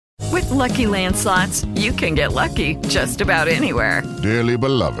Lucky Land Slots, you can get lucky just about anywhere. Dearly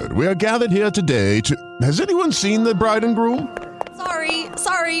beloved, we are gathered here today to... Has anyone seen the bride and groom?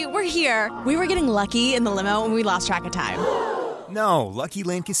 Sorry, we're here. We were getting lucky in the limo and we lost track of time. No, Lucky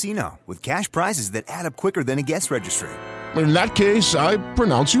Land Casino, with cash prizes that add up quicker than a guest registry. In that case, I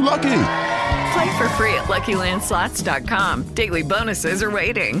pronounce you lucky. Play for free at LuckyLandSlots.com. Daily bonuses are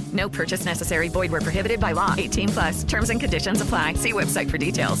waiting. No purchase necessary. Void where prohibited by law. 18+. Terms and conditions apply. See website for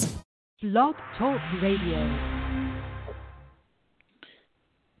details. Blog Talk Radio.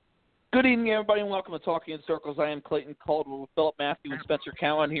 Good evening, everybody, and welcome to Talking in Circles. I am Clayton Caldwell with Philip Matthew and Spencer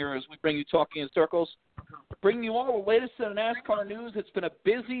Cowan here as we bring you Talking in Circles. Bringing you all the latest in NASCAR news. It's been a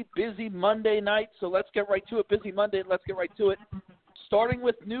busy Monday night, so let's get right to it. Busy Monday, let's get right to it. Starting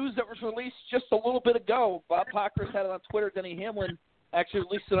with news that was released just a little bit ago. Bob Pockrass had it on Twitter. Denny Hamlin actually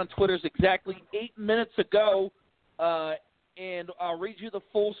released it on Twitter exactly 8 minutes ago. And I'll read you the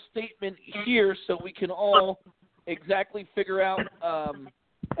full statement here so we can all exactly figure out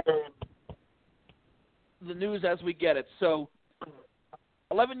the news as we get it. So,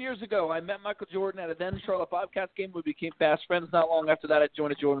 11 years ago, I met Michael Jordan at a then Charlotte Bobcats game. We became fast friends. Not long after that, I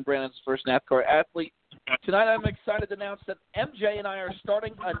joined Jordan Brand as his first NASCAR athlete. Tonight, I'm excited to announce that MJ and I are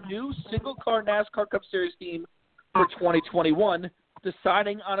starting a new single-car NASCAR Cup Series team for 2021.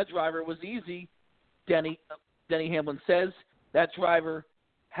 Deciding on a driver was easy, Denny Hamlin says. That driver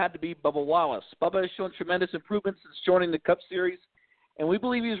had to be Bubba Wallace. Bubba has shown tremendous improvements since joining the Cup Series, and we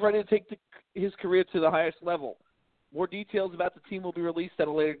believe he's ready to take his career to the highest level. More details about the team will be released at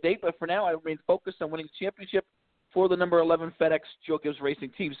a later date, but for now I remain focused on winning the championship for the number 11 FedEx Joe Gibbs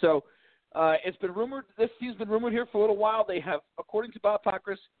Racing team. So it's been rumored, this team's been rumored here for a little while. They have, according to Bob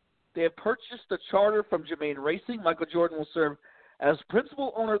Pockrass, they have purchased a charter from Germain Racing. Michael Jordan will serve as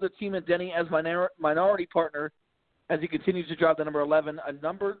principal owner of the team and Denny as minority partner as he continues to drive the number 11. A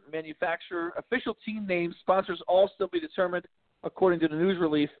number, manufacturer, official team names, sponsors all still be determined, according to the news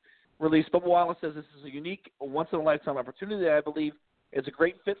release. Bubba Wallace says this is a unique, once-in-a-lifetime opportunity that I believe is a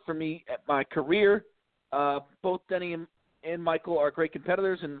great fit for me at my career. Both Denny and Michael are great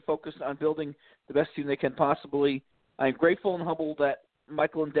competitors and focused on building the best team they can possibly. I am grateful and humbled that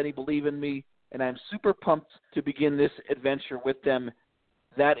Michael and Denny believe in me, and I am super pumped to begin this adventure with them.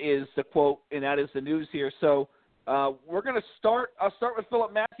 That is the quote, and that is the news here. So we're going to start. I'll start with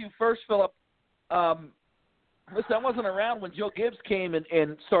Philip Matthew first. Philip, listen, I wasn't around when Joe Gibbs came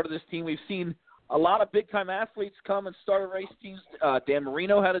and started this team. We've seen a lot of big-time athletes come and start race teams. Dan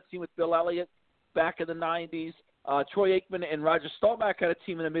Marino had a team with Bill Elliott back in the 90s. Troy Aikman and Roger Staubach had a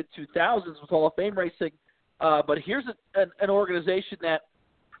team in the mid-2000s with Hall of Fame racing. But here's an organization that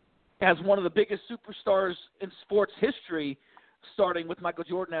has one of the biggest superstars in sports history, starting with Michael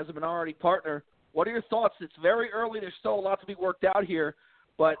Jordan as a minority partner. What are your thoughts? It's very early. There's still a lot to be worked out here.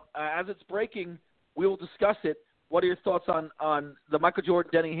 But as it's breaking, we will discuss it. What are your thoughts on the Michael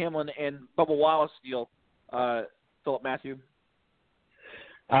Jordan, Denny Hamlin, and Bubba Wallace deal, Philip Matthew?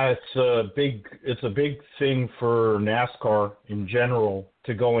 It's a big thing for NASCAR in general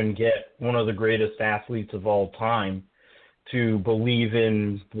to go and get one of the greatest athletes of all time to believe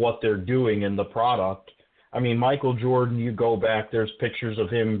in what they're doing in the product. I mean, Michael Jordan, you go back, there's pictures of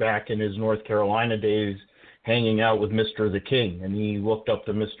him back in his North Carolina days hanging out with Mr. the King, and he looked up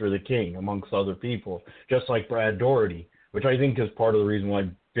to Mr. the King, amongst other people, just like Brad Doherty, which I think is part of the reason why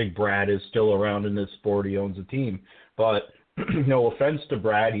Big Brad is still around in this sport. He owns a team. But no offense to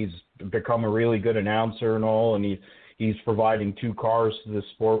Brad, he's become a really good announcer and all, and he's providing 2 cars to the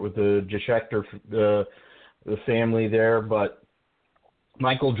sport with the Geschecter, the family there. But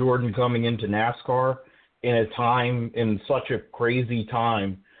Michael Jordan coming into NASCAR in a time, in such a crazy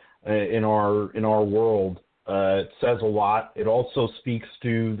time in our world, it says a lot. It also speaks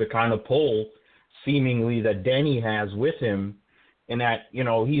to the kind of pull, seemingly, that Denny has with him, and that, you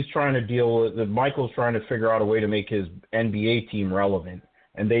know, he's trying to deal with, Michael's trying to figure out a way to make his NBA team relevant,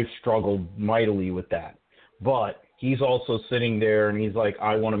 and they've struggled mightily with that. But he's also sitting there, and he's like,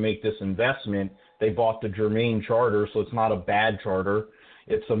 I want to make this investment. They bought the Germain charter, so it's not a bad charter.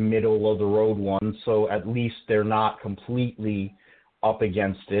 It's a middle-of-the-road one, so at least they're not completely up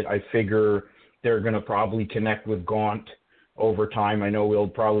against it. I figure they're going to probably connect with Gaunt over time. I know we'll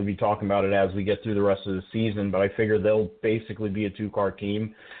probably be talking about it as we get through the rest of the season, but I figure they'll basically be a 2-car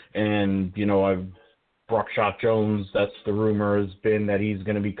team. And, you know, Buckshot Jones, that's the rumor, has been that he's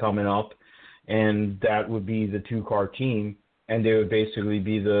going to be coming up, and that would be the 2-car team, and they would basically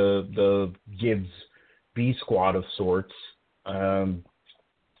be the Gibbs B squad of sorts.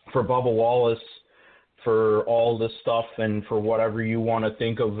 For Bubba Wallace, for all this stuff and for whatever you want to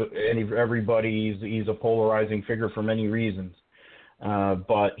think of everybody, he's a polarizing figure for many reasons.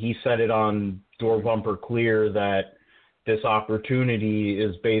 But he said it on Door Bumper Clear that this opportunity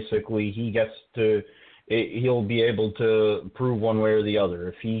is basically he'll be able to prove one way or the other.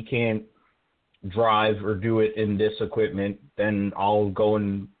 If he can't drive or do it in this equipment, then I'll go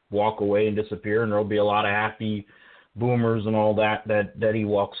and walk away and disappear, and there'll be a lot of happy boomers and all that he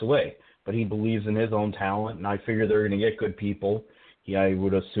walks away. But he believes in his own talent, and I figure they're going to get good people. I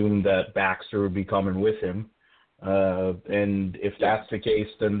would assume that Baxter would be coming with him. And if that's the case,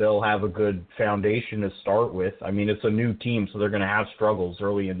 then they'll have a good foundation to start with. I mean, it's a new team, so they're going to have struggles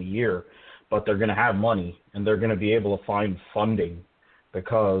early in the year, but they're going to have money, and they're going to be able to find funding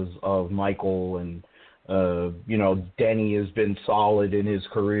because of Michael. And, Denny has been solid in his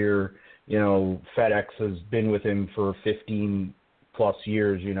career. FedEx has been with him for 15-plus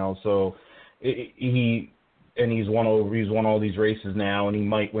years, so he's won all these races now, and he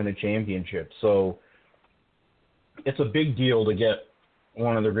might win a championship. So it's a big deal to get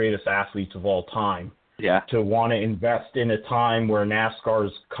one of the greatest athletes of all time to want to invest in a time where NASCAR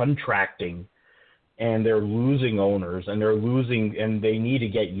is contracting and they're losing owners and they need to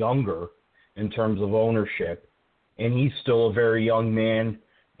get younger in terms of ownership. And he's still a very young man,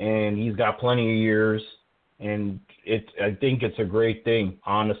 and he's got plenty of years. And I think it's a great thing,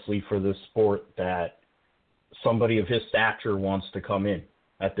 honestly, for the sport that somebody of his stature wants to come in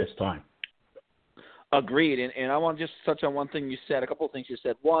at this time. Agreed. And I want to just touch on one thing you said, a couple of things you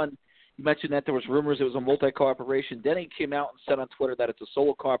said. One, you mentioned that there was rumors it was a multi-car operation. Then he came out and said on Twitter that it's a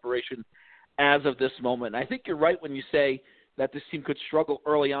solo car operation as of this moment. And I think you're right when you say that this team could struggle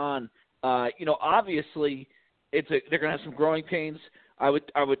early on. Obviously, they're going to have some growing pains. I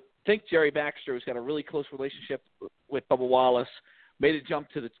would think Jerry Baxter, who's got a really close relationship with Bubba Wallace, made a jump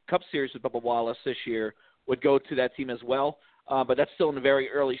to the Cup Series with Bubba Wallace this year, would go to that team as well. But that's still in the very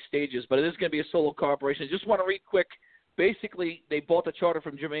early stages. But it is going to be a solo car operation. I just want to read quick. Basically, they bought the charter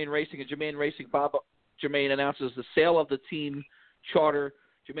from Germain Racing, and Germain Racing, Bob Germain announces the sale of the team charter.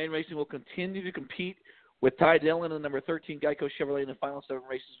 Germain Racing will continue to compete with Ty Dillon and number 13 Geico Chevrolet in the final 7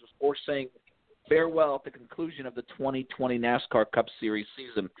 races before saying farewell at the conclusion of the 2020 NASCAR Cup Series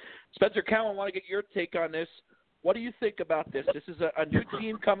season. Spencer Cowan, I want to get your take on this. What do you think about this? This is a new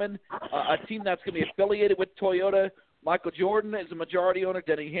team coming, a team that's going to be affiliated with Toyota. Michael Jordan is a majority owner.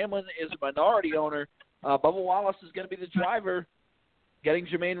 Denny Hamlin is a minority owner. Bubba Wallace is going to be the driver, getting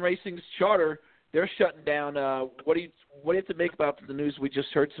Germain Racing's charter. They're shutting down. What do you have to make about the news we just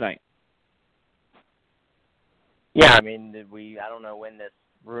heard tonight? Yeah, I mean, I don't know when this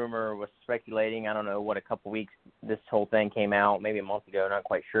rumor was speculating. I don't know what, a couple weeks this whole thing came out, maybe a month ago, not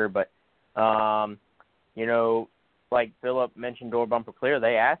quite sure. But, like Philip mentioned, Door Bumper Clear,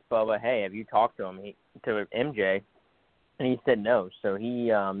 they asked Bubba, hey, have you talked to him, to MJ? And he said no. So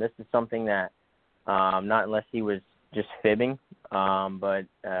this is something that, not unless he was just fibbing, but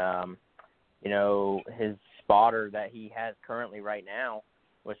his spotter that he has currently right now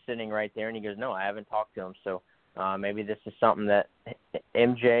was sitting right there, and he goes, no, I haven't talked to him. So maybe this is something that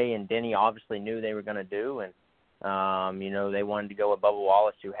MJ and Denny obviously knew they were going to do, and they wanted to go with Bubba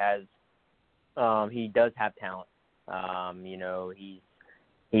Wallace, who has he does have talent.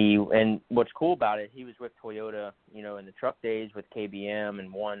 And what's cool about it, he was with Toyota, in the truck days with KBM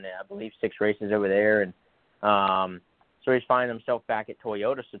and won, I believe, 6 races over there. And so he's finding himself back at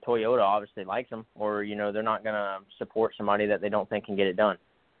Toyota. So Toyota obviously likes him, or, they're not going to support somebody that they don't think can get it done.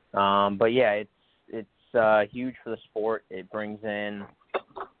 But, yeah, it's huge for the sport. It brings in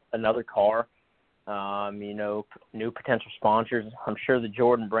another car, new potential sponsors. I'm sure the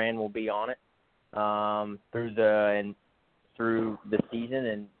Jordan brand will be on it through the season,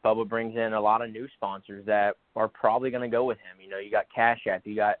 and Bubba brings in a lot of new sponsors that are probably going to go with him. You got Cash App,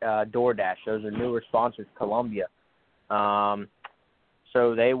 you got DoorDash. Those are newer sponsors, Columbia.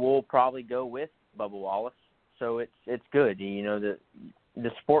 So they will probably go with Bubba Wallace. So it's good. The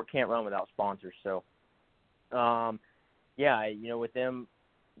sport can't run without sponsors. So, with them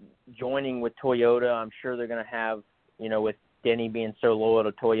joining with Toyota, I'm sure they're going to have, with Denny being so loyal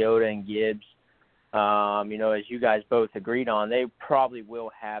to Toyota and Gibbs, as you guys both agreed on, they probably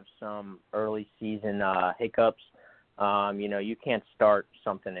will have some early season hiccups. You can't start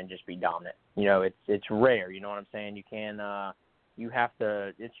something and just be dominant. It's rare. You know what I'm saying? You can,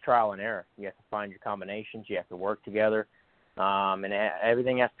 it's trial and error. You have to find your combinations. You have to work together, and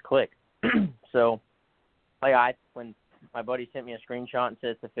everything has to click. So, when my buddy sent me a screenshot and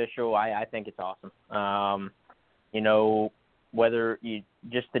said it's official, I think it's awesome. Whether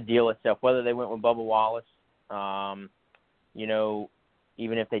just the deal itself, whether they went with Bubba Wallace,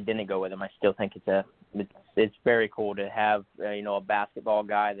 even if they didn't go with him, I still think it's very cool to have a basketball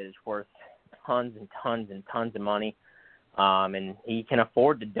guy that is worth tons and tons and tons of money, and he can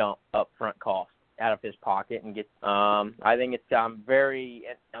afford to dump upfront costs out of his pocket and get. I think it's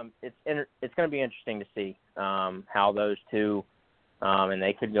it's going to be interesting to see how those two, and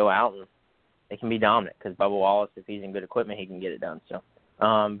they could go out and they can be dominant because Bubba Wallace, if he's in good equipment, he can get it done. So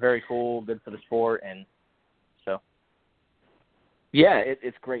very cool, good for the sport, and so. Yeah,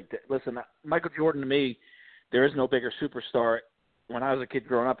 it's great. Listen, Michael Jordan, to me, there is no bigger superstar. When I was a kid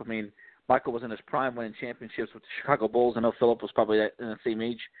growing up, I mean, Michael was in his prime winning championships with the Chicago Bulls. I know Philip was probably in the same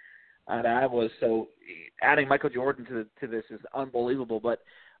age that I was. So adding Michael Jordan to this is unbelievable. But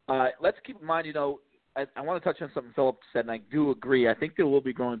let's keep in mind, I want to touch on something Philip said, and I do agree. I think there will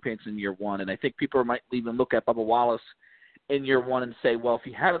be growing pains in year one, and I think people might even look at Bubba Wallace in year one and say, well, if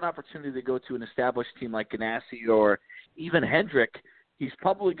he had an opportunity to go to an established team like Ganassi or even Hendrick, he's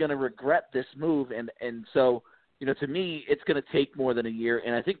probably going to regret this move. And so, to me, it's going to take more than a year.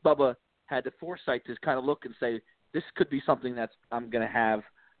 And I think Bubba had the foresight to kind of look and say, this could be something that I'm going to have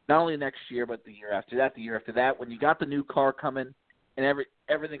not only next year, but the year after that, the year after that. When you got the new car coming and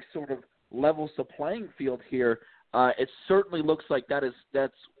everything sort of levels the playing field here, it certainly looks like that's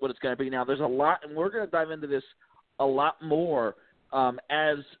what it's going to be. Now, there's a lot, and we're going to dive into this a lot more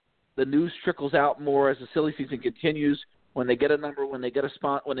as the news trickles out more, as the silly season continues, when they get a number, when they get a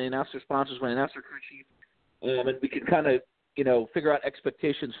spot, when they announce their sponsors, when they announce their crew chief, and we can kind of, figure out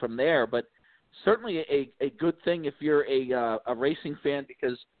expectations from there. But certainly a good thing if you're a racing fan,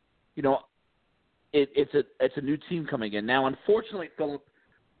 because, it's a new team coming in. Now, unfortunately, Philip,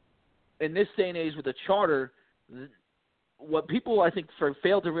 in this day and age with a charter, what people, I think,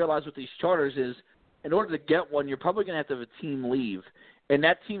 fail to realize with these charters is in order to get one, you're probably going to have a team leave. And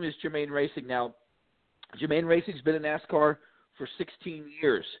that team is Germain Racing. Now, Germain Racing's been in NASCAR for 16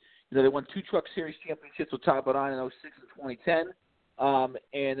 years. They won 2 Truck Series championships with Todd Bodine in 06 and 2010.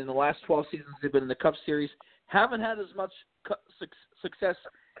 And in the last 12 seasons, they've been in the Cup Series. Haven't had as much success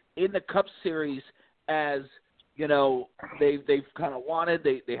in the Cup Series as, they've kind of wanted.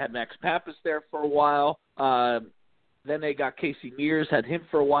 They had Max Pappas there for a while. Then they got Casey Mears, had him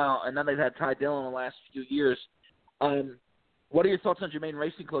for a while, and then they've had Ty Dillon in the last few years. What are your thoughts on Germain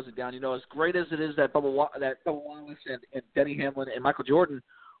Racing closing down? As great as it is that Bubba Wallace and Denny Hamlin and Michael Jordan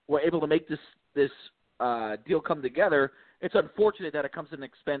were able to make this deal come together, it's unfortunate that it comes at an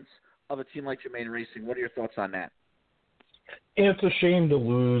expense of a team like Germain Racing. What are your thoughts on that? It's a shame to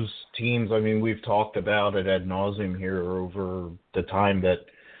lose teams. I mean, we've talked about it ad nauseum here over the time that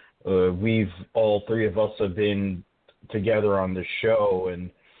all three of us have been together on the show, and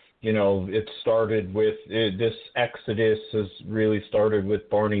it started with this exodus has really started with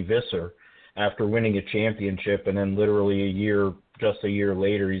Barney Visser after winning a championship, and then literally just a year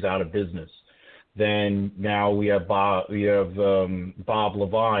later, he's out of business. Then now we have Bob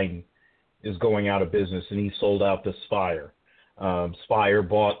Levine is going out of business, and he sold out to Spire. Spire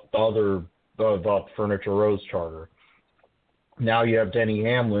bought Furniture Rose charter. Now you have Denny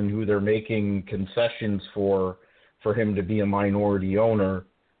Hamlin, who they're making concessions for him to be a minority owner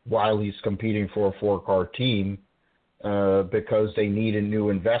while he's competing for a 4-car team because they needed new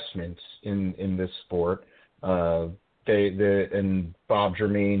investments in this sport. And Bob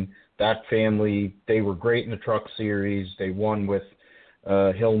Germain, that family, they were great in the Truck Series. They won with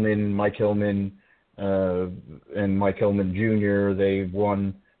Mike Hillman, and Mike Hillman Jr. They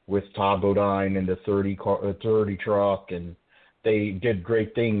won with Todd Bodine in the 30 truck, and they did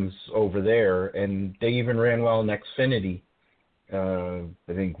great things over there. And they even ran well in Xfinity.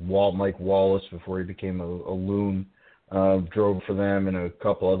 I think Mike Wallace, before he became a loon, drove for them, and a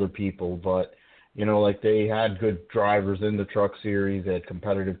couple other people. But they had good drivers in the Truck Series. They had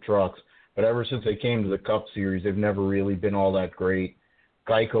competitive trucks. But ever since they came to the Cup Series, they've never really been all that great.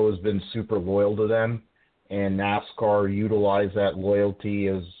 Geico has been super loyal to them, and NASCAR utilized that loyalty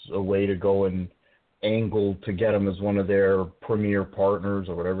as a way to go and angle to get them as one of their premier partners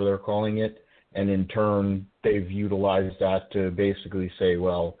or whatever they're calling it. And in turn, they've utilized that to basically say,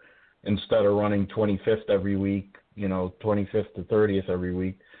 well, instead of running 25th every week, 25th to 30th every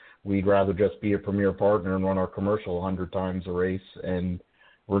week, we'd rather just be a premier partner and run our commercial 100 times a race, and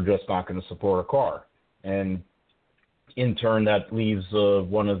we're just not going to support a car. And in turn, that leaves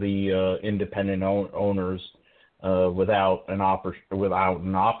one of the independent owners without an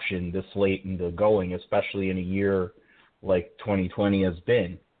option this late into going, especially in a year like 2020 has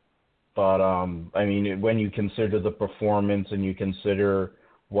been. But, when you consider the performance and you consider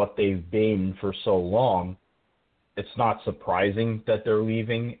what they've been for so long, it's not surprising that they're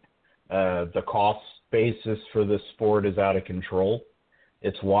leaving. The cost basis for this sport is out of control.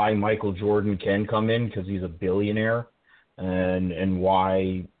 It's why Michael Jordan can come in, because he's a billionaire, and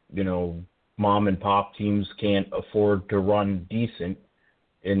why, mom and pop teams can't afford to run decent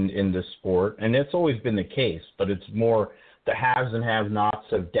in this sport. And it's always been the case, but it's more the haves and have-nots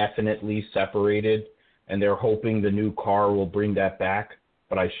have definitely separated, and they're hoping the new car will bring that back,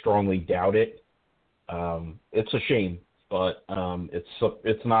 but I strongly doubt it. It's a shame, but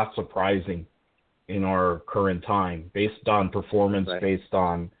it's not surprising in our current time, based on performance, right. Based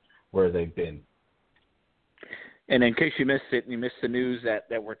on where they've been. And in case you missed it, and you missed the news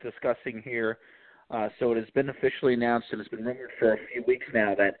that we're discussing here, so it has been officially announced, and it's been rumored for a few weeks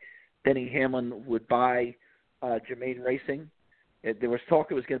now, that Denny Hamlin would buy Germain Racing. There was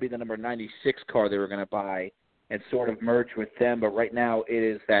talk it was going to be the number 96 car they were going to buy and sort of merge with them, but right now it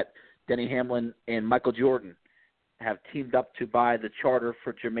is that Denny Hamlin and Michael Jordan have teamed up to buy the charter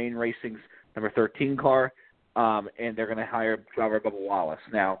for Germain Racing's number 13 car, and they're going to hire driver Bubba Wallace.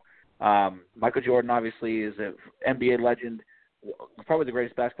 Now, Michael Jordan obviously is an NBA legend, probably the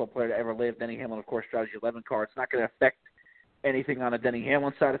greatest basketball player to ever live. Denny Hamlin, of course, drives the 11 car. It's not going to affect anything on the Denny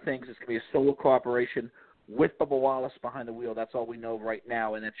Hamlin side of things. It's going to be a solo cooperation with Bubba Wallace behind the wheel. That's all we know right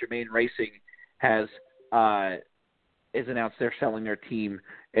now. And that Germain Racing has is announced they're selling their team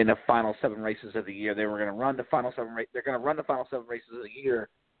in the final 7 races of the year. They were going to run the final 7 races. They're going to run the final 7 races of the year,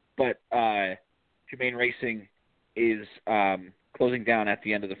 but Germain Racing is closing down at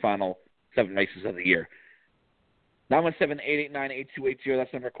the end of the final 7 races of the year. 917-889-8280.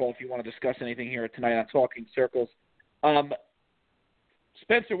 That's the number to call if you want to discuss anything here tonight on Talking Circles.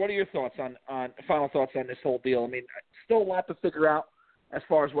 Spencer, what are your thoughts on final thoughts on this whole deal? I mean, still a lot to figure out as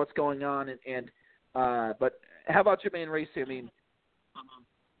far as what's going on, but how about Germain Racing? I mean,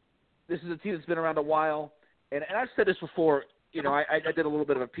 this is a team that's been around a while, and I've said this before. You know, I did a little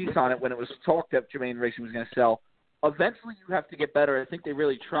bit of a piece on it when it was talked that Germain Racing was going to sell. Eventually, you have to get better. I think they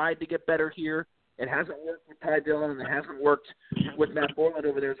really tried to get better here. It hasn't worked with Ty Dillon, and it hasn't worked with Matt Borland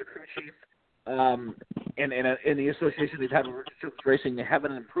over there as a crew chief. And in the association they've had with racing, they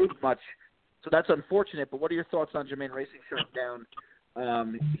haven't improved much. So that's unfortunate. But what are your thoughts on Germain Racing shutting down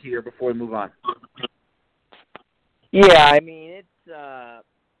here before we move on? Yeah, I mean,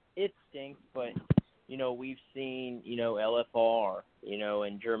 it stinks, but, you know, we've seen, you know, LFR, you know,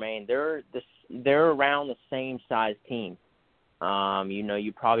 and Germain, they're around the same size team. You know,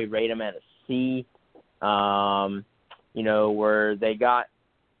 you probably rate them at a C, you know, where they got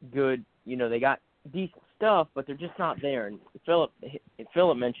good, you know, they got decent stuff, but they're just not there. And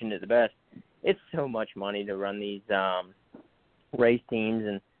Philip mentioned it the best. It's so much money to run these race teams,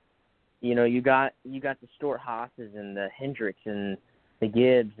 and you know, you got the Stuart Haas's and the Hendricks and the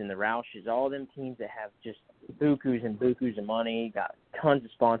Gibbs and the Roush's, all them teams that have just bukus and bukus of money, got tons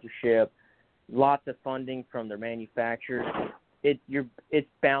of sponsorship, lots of funding from their manufacturers. It's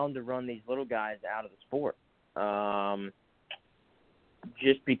bound to run these little guys out of the sport,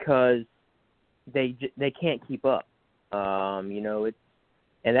 just because they can't keep up. You know,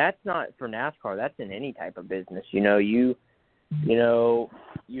 and that's not for NASCAR. That's in any type of business. You know, you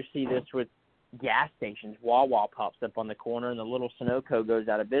see this with gas stations. Wawa pops up on the corner, and the little Sunoco goes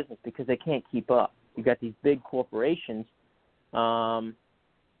out of business because they can't keep up. You got these big corporations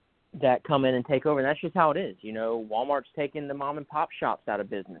that come in and take over, and that's just how it is. You know, Walmart's taking the mom and pop shops out of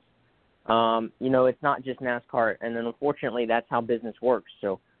business. You know, it's not just NASCAR, and then unfortunately, that's how business works.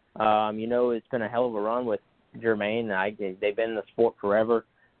 So, you know, it's been a hell of a run with Germain. They've been in the sport forever.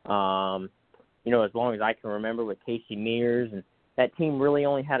 You know, as long as I can remember, with Casey Mears, and that team really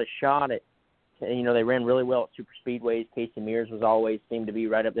only had a shot at, you know, they ran really well at super speedways. Casey Mears was always seemed to be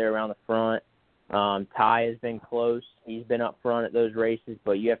right up there around the front. Ty has been close. He's been up front at those races,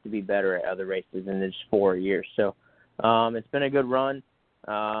 but you have to be better at other races in this 4 years. So, it's been a good run.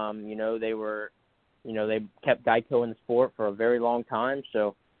 You know, they kept Geico in the sport for a very long time.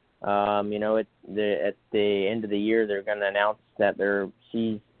 So, you know, at the end of the year, they're going to announce that they're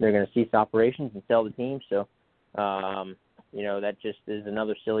going to cease operations and sell the team. So, you know, that just is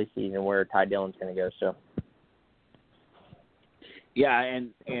another silly season where Ty Dillon's going to go. So. Yeah,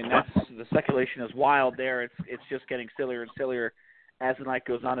 and that's the speculation is wild there. It's just getting sillier and sillier as the night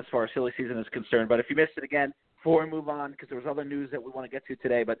goes on as far as silly season is concerned. But if you missed it again, before we move on, because there was other news that we want to get to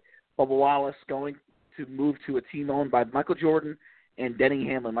today, but Bubba Wallace going to move to a team owned by Michael Jordan and Denny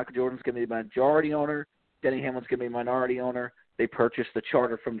Hamlin. Michael Jordan's going to be the majority owner. Denny Hamlin's going to be a minority owner. They purchased the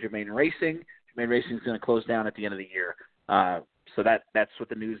charter from Germain Racing. Germain Racing is going to close down at the end of the year. So that's what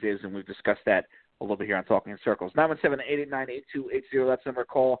the news is, and we've discussed that a little bit here on Talking in Circles. 917-889-8280, that's the number to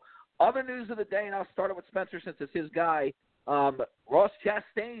call. Other news of the day, and I'll start it with Spencer since it's his guy. Ross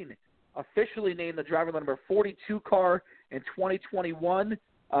Chastain officially named the driver of the number 42 car in 2021. It's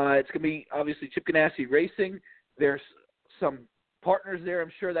going to be, obviously, Chip Ganassi Racing. There's some partners there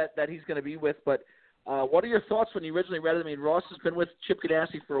I'm sure that he's going to be with. But what are your thoughts when you originally read it? I mean, Ross has been with Chip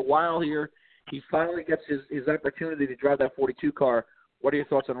Ganassi for a while here. He finally gets his opportunity to drive that 42 car. What are your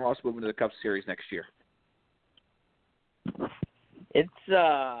thoughts on Ross moving to the Cup Series next year? It's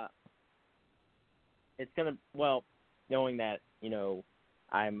going to, well, knowing that,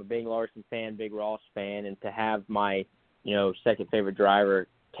 I'm a big Larson fan, big Ross fan, and to have my, second favorite driver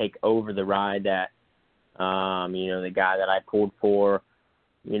take over the ride that, the guy that I pulled for,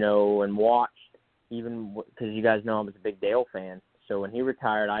 and watched, even because you guys know I was a big Dale fan. So when he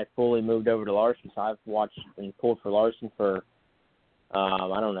retired, I fully moved over to Larson. So I've watched and pulled for Larson for,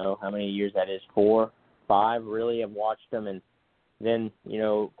 I don't know how many years that is, 4, 5, really. I've watched him. And then,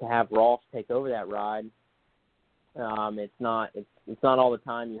 to have Ross take over that ride, it's not all the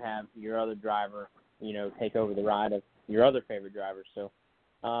time you have your other driver, take over the ride of your other favorite driver. So,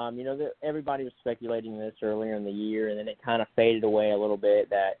 everybody was speculating this earlier in the year, and then it kind of faded away a little bit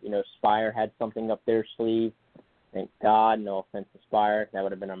that, Spire had something up their sleeve. Thank God, no offense to Spire. That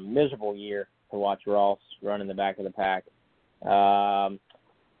would have been a miserable year to watch Ross run in the back of the pack.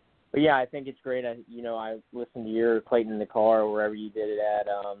 But, yeah, I think it's great. I listened to your Clayton in the car or wherever you did it at.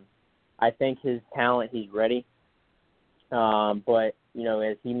 I think his talent, he's ready. But,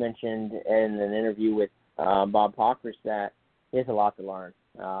 as he mentioned in an interview with Bob Pockris, that he has a lot to learn.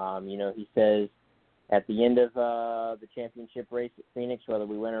 He says at the end of the championship race at Phoenix, whether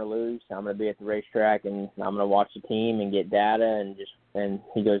we win or lose, I'm going to be at the racetrack and I'm going to watch the team and get data and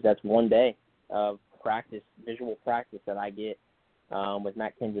he goes, that's one day of practice, visual practice that I get with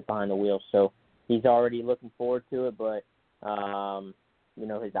Matt Kenseth behind the wheel. So he's already looking forward to it, but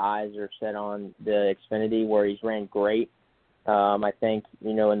his eyes are set on the Xfinity where he's ran great. I think,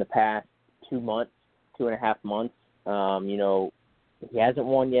 in the past 2.5 months, he hasn't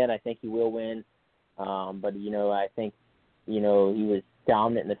won yet. I think he will win. But, I think, he was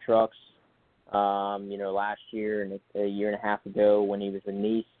dominant in the trucks, last year and a year and a half ago when he was in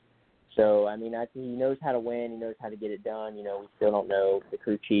Nice. So, I think he knows how to win. He knows how to get it done. We still don't know the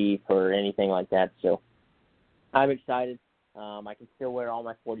crew chief or anything like that. So I'm excited. I can still wear all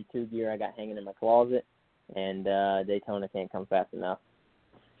my 42 gear I got hanging in my closet, and Daytona can't come fast enough.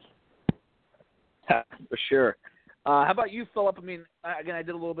 For sure. How about you, Philip? I did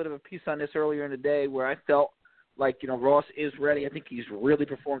a little bit of a piece on this earlier in the day where I felt like, Ross is ready. I think he's really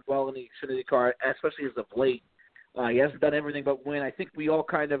performed well in the Xfinity car, especially as of late. He hasn't done everything but win. I think we all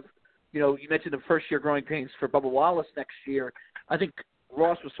kind of, you mentioned the first-year growing pains for Bubba Wallace next year. I think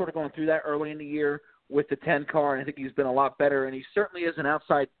Ross was sort of going through that early in the year with the 10 car, and I think he's been a lot better. And he certainly has an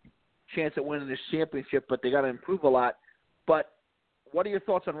outside chance at winning this championship, but they got to improve a lot. But what are your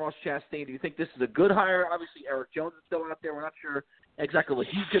thoughts on Ross Chastain? Do you think this is a good hire? Obviously, Eric Jones is still out there. We're not sure exactly what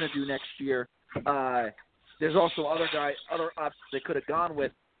he's going to do next year. There's also other options they could have gone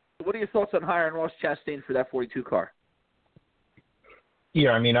with. What are your thoughts on hiring Ross Chastain for that 42 car?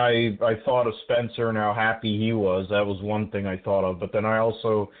 Yeah, I thought of Spencer and how happy he was. That was one thing I thought of. But then I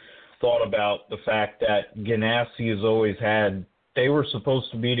also thought about the fact that Ganassi has always had – they were supposed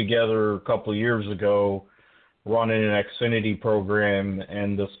to be together a couple of years ago running an Xfinity program,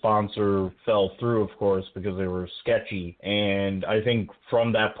 and the sponsor fell through, of course, because they were sketchy. And I think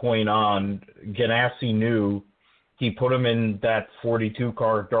from that point on, Ganassi knew. He put him in that 42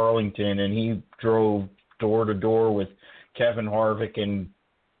 car at Darlington, and he drove door to door with Kevin Harvick and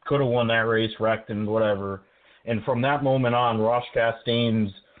could have won that race, wrecked and whatever. And from that moment on, Ross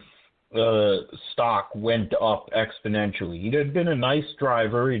Chastain's stock went up exponentially. He had been a nice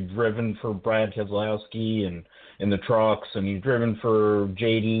driver. He'd driven for Brad Keselowski and in the trucks, and he's driven for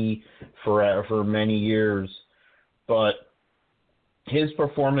JD for many years. But his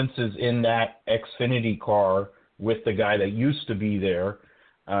performances in that Xfinity car with the guy that used to be there,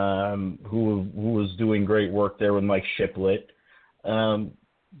 who was doing great work there with Mike Shiplett,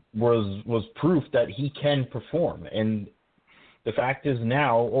 was proof that he can perform. And the fact is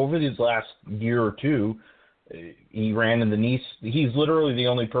now, over these last year or two, he ran in the Nice. He's literally the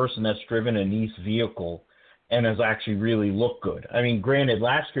only person that's driven a Nice vehicle and has actually really looked good. Granted,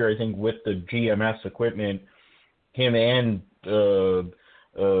 last year, I think with the GMS equipment, him and the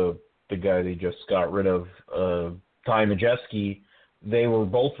guy they just got rid of, Ty Majeski, they were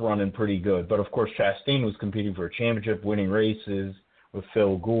both running pretty good. But, of course, Chastain was competing for a championship, winning races with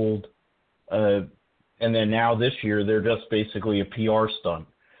Phil Gould. And then now this year, they're just basically a PR stunt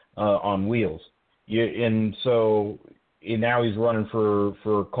on wheels. And so now he's running for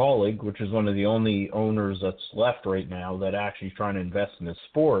Kaulig, which is one of the only owners that's left right now that actually is trying to invest in this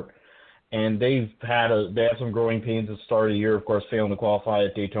sport. And they had some growing pains at the start of the year. Of course, failing to qualify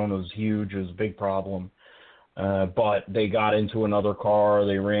at Daytona was huge. It was a big problem. but they got into another car,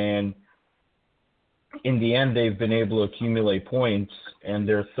 they ran. In the end, they've been able to accumulate points, and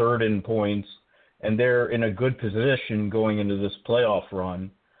they're third in points, and they're in a good position going into this playoff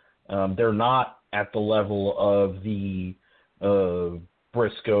run. They're not at the level of the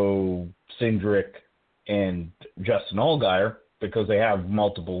Briscoe, Cindric, and Justin Allgaier because they have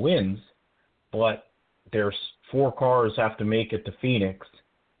multiple wins, but there's 4 cars have to make it to Phoenix.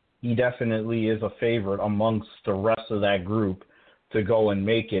 He definitely is a favorite amongst the rest of that group to go and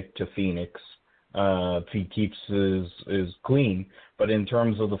make it to Phoenix if he keeps his clean. But in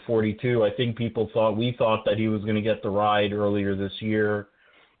terms of the 42, I think we thought that he was going to get the ride earlier this year.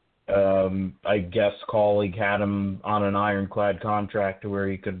 I guess Colleague had him on an ironclad contract to where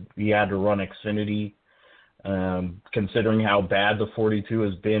he had to run Xfinity. Considering how bad the 42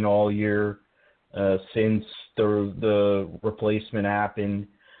 has been all year since the replacement happened,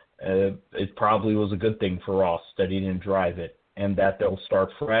 it probably was a good thing for Ross that he didn't drive it, and that they'll start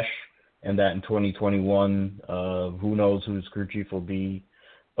fresh, and that in 2021, who knows who his crew chief will be,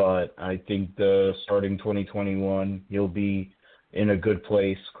 but I think starting 2021, he'll be in a good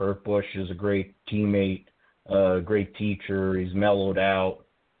place. Kurt Busch is a great teammate, great teacher. He's mellowed out.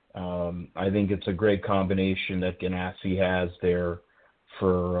 I think it's a great combination that Ganassi has there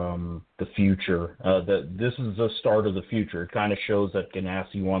for the future. This is the start of the future. It kind of shows that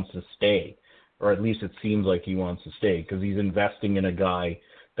Ganassi wants to stay, or at least it seems like he wants to stay, because he's investing in a guy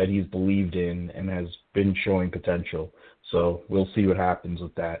that he's believed in and has been showing potential. So we'll see what happens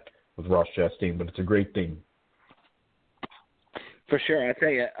with that with Ross Chastain, but it's a great thing. For sure. I tell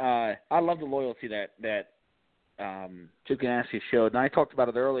you, I love the loyalty that Chip Ganassi showed. And I talked about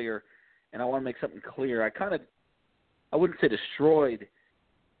it earlier, and I want to make something clear. I wouldn't say destroyed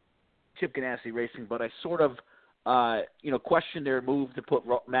Chip Ganassi Racing, but I sort of, questioned their move to put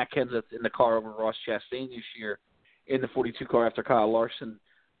Matt Kenseth in the car over Ross Chastain this year in the 42 car after Kyle Larson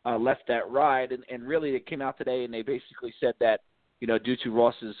left that ride. And really it came out today, and they basically said that, due to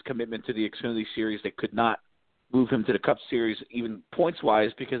Ross's commitment to the Xfinity Series, they could not move him to the Cup Series, even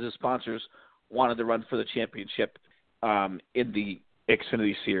points-wise, because his sponsors wanted to run for the championship in the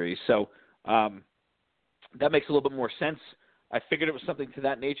Xfinity Series. So that makes a little bit more sense. I figured it was something to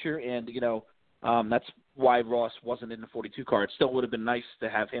that nature, and, that's why Ross wasn't in the 42 car. It still would have been nice to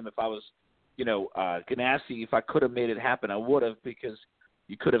have him if I was, Ganassi. If I could have made it happen, I would have, because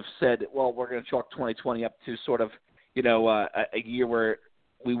you could have said, well, we're going to chalk 2020 up to sort of, a year where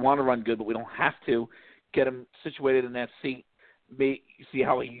we want to run good, but we don't have to. Get him situated in that seat, see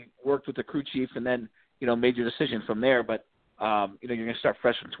how he worked with the crew chief, and then, made your decision from there. But, you're going to start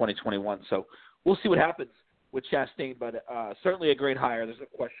fresh in 2021. So we'll see what happens with Chastain, but certainly a great hire. There's no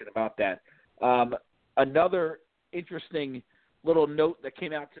question about that. Another interesting little note that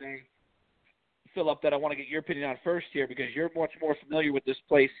came out today, Philip, that I want to get your opinion on first here, because you're much more familiar with this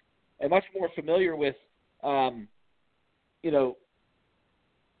place and much more familiar with,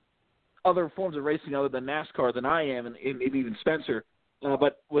 other forms of racing other than NASCAR than I am, and even Spencer.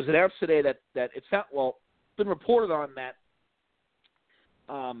 But was announced today that it's been reported on that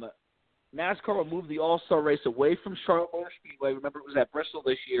NASCAR will move the All-Star race away from Charlotte Motor Speedway. Remember, it was at Bristol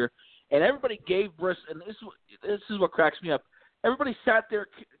this year, and everybody gave Bristol. And this is what cracks me up. Everybody sat there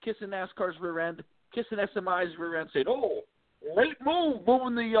kissing NASCAR's rear end, kissing SMI's rear end, saying, "Oh, great move,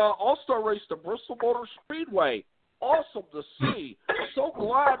 moving the All-Star race to Bristol Motor Speedway. Awesome to see. So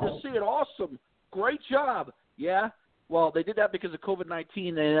glad to see it. Awesome. Great job." Yeah, well, they did that because of COVID-19.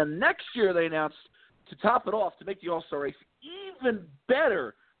 And then next year they announced, to top it off, to make the All-Star race even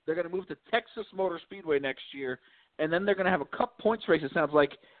better, they're going to move to Texas Motor Speedway next year. And then they're going to have a Cup points race, it sounds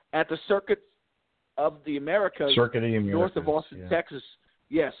like, at the Circuit of the Americas, north of Austin, Texas.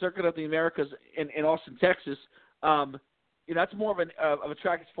 Yeah, Circuit of the Americas in Austin, Texas. That's more of a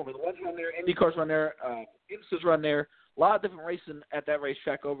track that's Formula One's run there, IndyCar's run there, IMSA's run there. A lot of different racing at that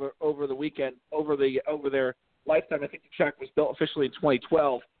racetrack over the weekend, over their lifetime. I think the track was built officially in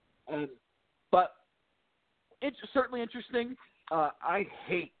 2012. But it's certainly interesting. I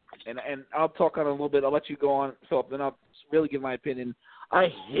hate, and I'll talk on it a little bit. I'll let you go on, Philip, then I'll really give my opinion. I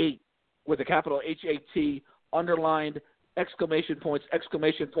hate, with a capital HAT, underlined, exclamation points,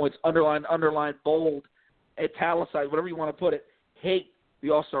 underlined, bold, italicized, whatever you want to put it, hate the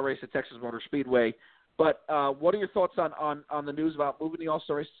All-Star race at Texas Motor Speedway. But what are your thoughts on the news about moving the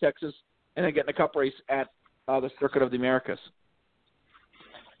All-Star race to Texas and then getting a Cup race at the Circuit of the Americas?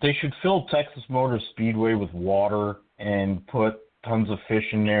 They should fill Texas Motor Speedway with water and put tons of fish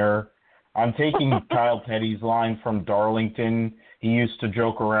in there. I'm taking Kyle Petty's line from Darlington. He used to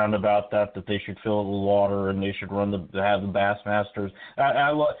joke around about that they should fill it with water and they should have the Bassmasters.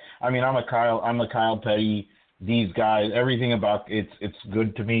 I'm a Kyle Petty these guys, everything about it's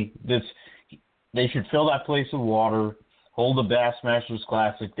good to me. They should fill that place with water, hold the Bassmasters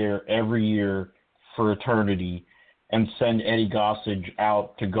Classic there every year for eternity, and send Eddie Gossage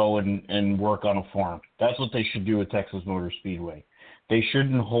out to go and work on a farm. That's what they should do at Texas Motor Speedway. They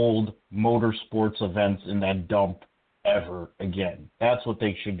shouldn't hold motorsports events in that dump ever again. That's what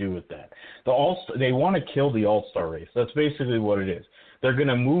they should do with that. They want to kill the All-Star race. That's basically what it is. They're going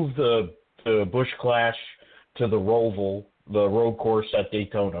to move the Busch Clash to the Roval, the road course at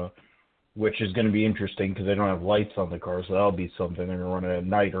Daytona, which is going to be interesting because they don't have lights on the car, so that'll be something. They're going to run it at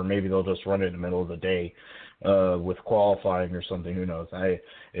night, or maybe they'll just run it in the middle of the day with qualifying or something. Who knows?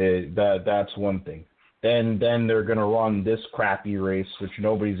 That's one thing. Then they're going to run this crappy race, which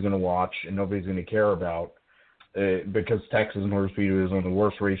nobody's going to watch and nobody's going to care about, because Texas Motor Speedway is one of the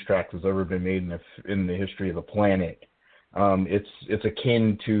worst racetracks that's ever been made in the history of the planet. It's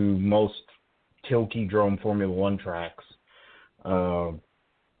akin to most Tilke-drome Formula One tracks.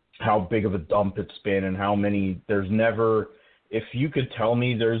 How big of a dump it's been, and how many. There's never. If you could tell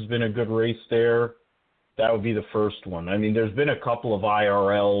me there's been a good race there, that would be the first one. I mean, there's been a couple of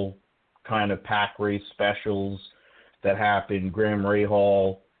IRL kind of pack race specials that happened. Graham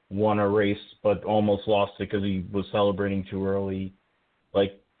Rahal won a race but almost lost it because he was celebrating too early.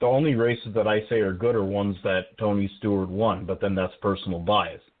 Like, the only races that I say are good are ones that Tony Stewart won, but then that's personal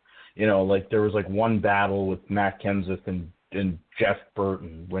bias. You know, like there was like one battle with Matt Kenseth and Jeff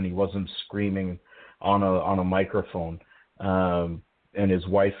Burton when he wasn't screaming on a microphone, and his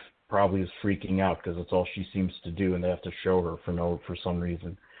wife probably is freaking out because that's all she seems to do, and they have to show her for some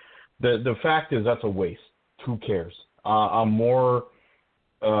reason. The fact is that's a waste. Who cares? I'm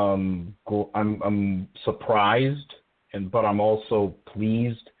surprised, but I'm also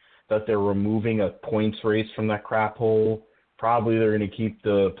pleased that they're removing a points race from that crap hole. Probably they're going to keep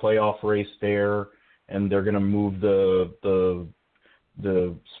the playoff race there, and they're going to move the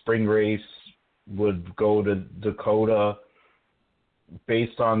spring race would go to Dakota.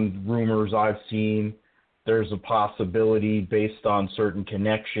 Based on rumors I've seen, there's a possibility based on certain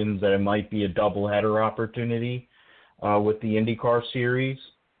connections that it might be a doubleheader opportunity with the IndyCar series.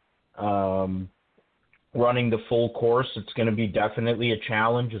 Running the full course, it's going to be definitely a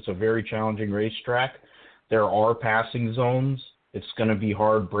challenge. It's a very challenging racetrack. There are passing zones. It's going to be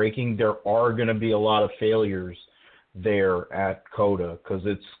hard braking. There are going to be a lot of failures there at COTA because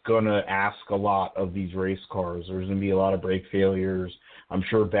it's going to ask a lot of these race cars. There's going to be a lot of brake failures. I'm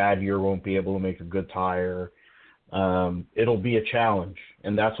sure Badyear won't be able to make a good tire. It'll be a challenge,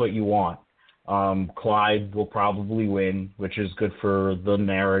 and that's what you want. Clyde will probably win, which is good for the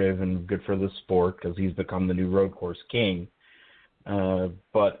narrative and good for the sport because he's become the new road course king.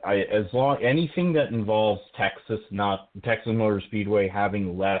 But anything that involves Texas Motor Speedway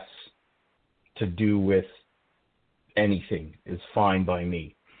having less to do with anything is fine by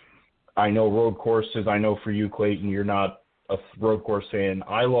me. I know road courses. I know for you, Clayton, you're not a road course fan.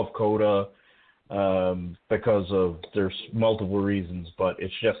 I love COTA because of there's multiple reasons, but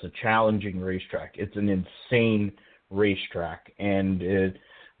it's just a challenging racetrack. It's an insane racetrack, and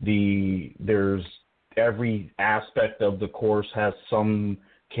there's every aspect of the course has some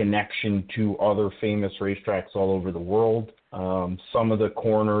connection to other famous racetracks all over the world. Some of the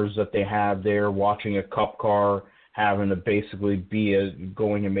corners that they have there, watching a cup car having to basically be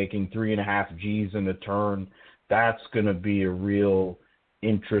going and making 3.5 Gs in a turn, that's going to be a real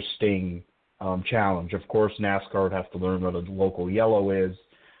interesting challenge. Of course, NASCAR would have to learn what a local yellow is.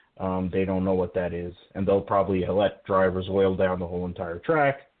 They don't know what that is, and they'll probably let drivers oil down the whole entire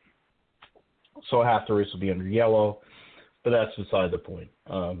track. So half the race will be under yellow, but that's beside the point.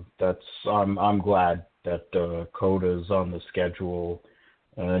 I'm glad that COTA is on the schedule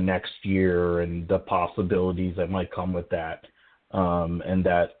next year and the possibilities that might come with that, and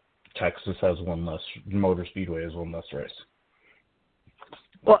that Texas has one less, Motor Speedway has one less race.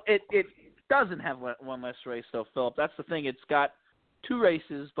 Well, it doesn't have one less race, though, Philip. That's the thing. It's got 2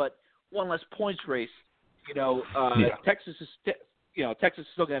 races, but one less points race. Texas is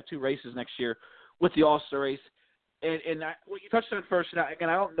still going to have 2 races next year with the All-Star race. And what you touched on first, and again,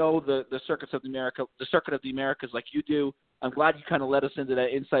 I don't know the circuit of the Americas like you do. I'm glad you kind of led us into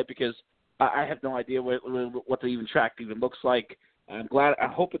that insight because I have no idea what the even track even looks like. I'm glad. I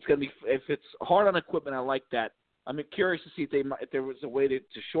hope it's going to be. If it's hard on equipment, I like that. I'm curious to see if there was a way to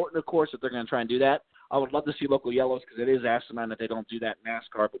shorten the course, if they're going to try and do that. I would love to see local yellows because it is asinine that they don't do that in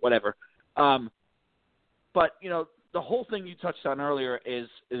NASCAR, but whatever. But, the whole thing you touched on earlier is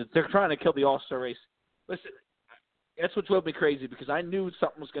they're trying to kill the All-Star race. Listen, that's what drove me crazy because I knew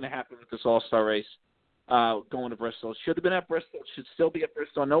something was going to happen with this All-Star race going to Bristol. It should have been at Bristol. It should still be at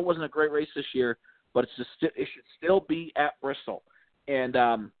Bristol. I know it wasn't a great race this year, but it should still be at Bristol and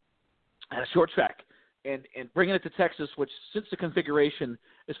at a short track. And bringing it to Texas, which since the configuration,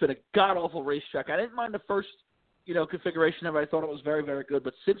 it's been a god-awful racetrack. I didn't mind the first, configuration of it. I thought it was very, very good.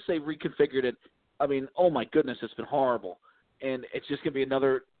 But since they reconfigured it, I mean, oh, my goodness, it's been horrible. And it's just going to be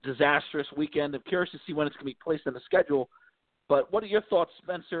another disastrous weekend. I'm curious to see when it's going to be placed on the schedule. But what are your thoughts,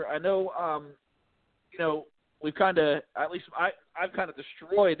 Spencer? I know, we've kind of, at least I've kind of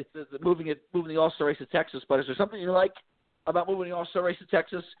destroyed moving the All-Star race to Texas. But is there something you like about moving the All-Star race to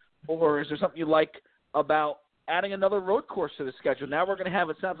Texas, or is there something you like about adding another road course to the schedule? Now we're going to have,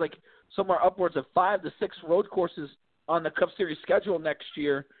 it sounds like, somewhere upwards of 5 to 6 road courses on the Cup Series schedule next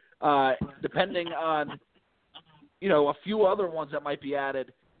year, depending on, a few other ones that might be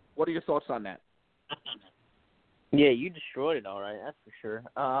added. What are your thoughts on that? Yeah, you destroyed it all right, that's for sure.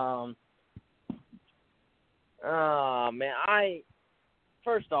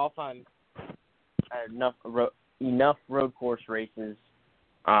 First off, I'm enough road course races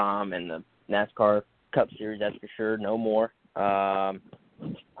in the NASCAR Cup Series, that's for sure. No more. I'm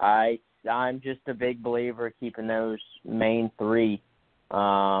just a big believer of keeping those main 3.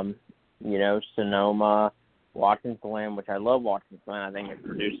 Sonoma, Watkins Glen, which I love Watkins Glen. I think it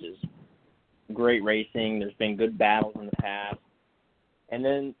produces great racing. There's been good battles in the past. And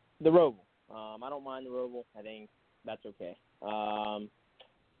then the Roval. I don't mind the Roval. I think that's okay.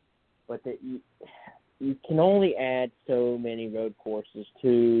 But you can only add so many road courses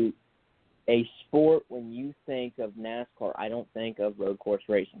to a sport. When you think of NASCAR, I don't think of road course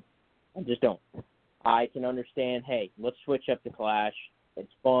racing. I just don't. I can understand, hey, let's switch up the Clash.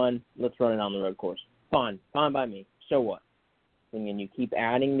 It's fun. Let's run it on the road course. Fine by me. So what? And then you keep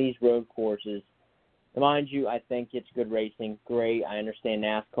adding these road courses. Mind you, I think it's good racing. Great. I understand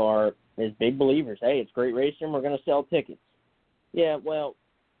NASCAR is big believers. Hey, it's great racing. We're going to sell tickets. Yeah, well,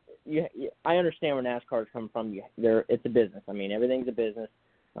 I understand where NASCAR is coming from. It's a business. I mean, everything's a business.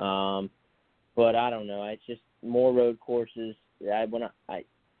 But I don't know. It's just more road courses. I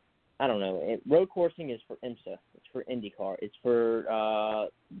don't know. Road coursing is for IMSA. It's for IndyCar. It's for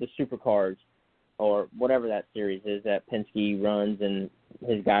the Supercars or whatever that series is that Penske runs and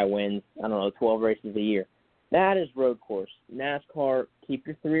his guy wins, 12 races a year. That is road course. NASCAR, keep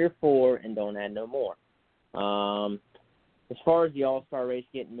your 3 or 4 and don't add no more. As far as the All-Star race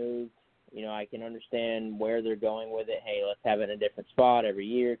getting moved, I can understand where they're going with it. Hey, let's have it in a different spot every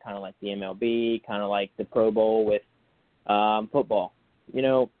year, kind of like the MLB, kind of like the Pro Bowl with football.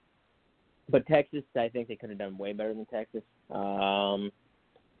 But Texas, I think they could have done way better than Texas.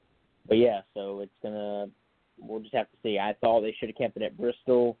 But yeah, so we'll just have to see. I thought they should have kept it at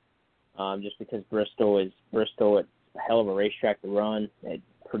Bristol, just because Bristol, it's a hell of a racetrack to run. It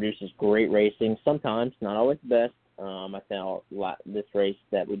produces great racing. Sometimes, not always the best. I felt this race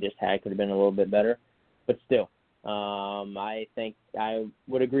that we just had could have been a little bit better, but still, I think I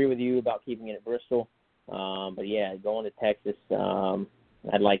would agree with you about keeping it at Bristol. But yeah, going to Texas,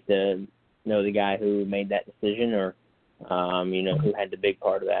 I'd like to know the guy who made that decision, or who had the big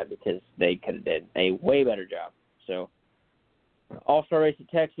part of that, because they could have did a way better job. So, All-Star race at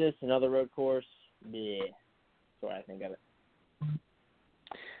Texas, another road course. Yeah, that's what I think of it.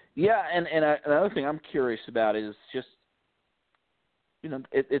 Yeah, and another thing I'm curious about is just,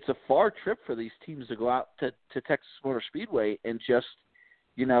 it's a far trip for these teams to go out to Texas Motor Speedway and just,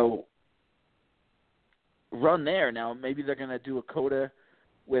 run there. Now, maybe they're going to do a COTA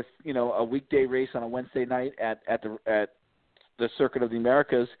with, a weekday race on a Wednesday night at the Circuit of the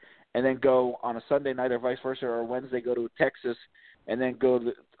Americas, and then go on a Sunday night or vice versa, or Wednesday go to Texas, and then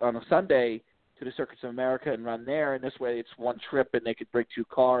go on a Sunday to the Circuits of America and run there. And this way it's one trip, and they could bring 2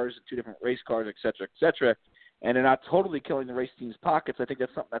 cars, 2 different race cars, et cetera, and they're not totally killing the race team's pockets. I think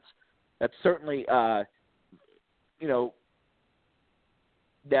that's something that's certainly, that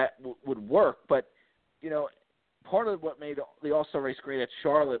would work. But, part of what made the All-Star race great at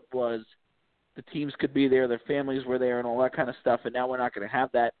Charlotte was the teams could be there, their families were there, and all that kind of stuff, and now we're not going to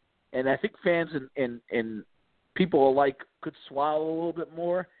have that. And I think fans and people alike could swallow a little bit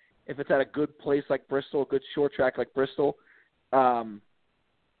more if it's at a good place like Bristol, a good short track like Bristol.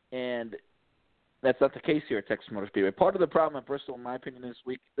 And that's not the case here at Texas Motor Speedway. Part of the problem at Bristol, in my opinion,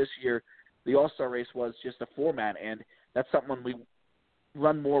 this year, the All-Star race was just a format, and that's something when we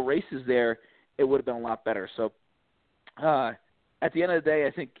run more races there, it would have been a lot better. So, at the end of the day,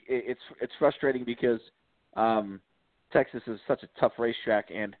 I think it's frustrating because Texas is such a tough racetrack,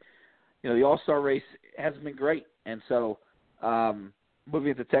 and the All-Star race hasn't been great, and so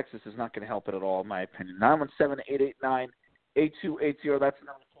moving to Texas is not going to help it at all, in my opinion. 917-889-8280. That's the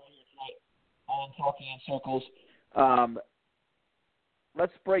number to call here tonight on Talking in Circles.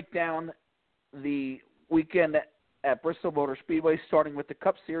 Let's break down the weekend at Bristol Motor Speedway, starting with the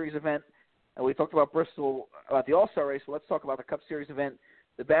Cup Series event. And we talked about Bristol, about the All-Star race, so let's talk about the Cup Series event.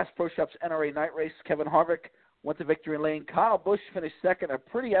 The Bass Pro Shops NRA night race, Kevin Harvick went to victory lane. Kyle Busch finished second. A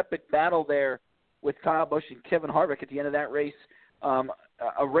pretty epic battle there with Kyle Busch and Kevin Harvick at the end of that race.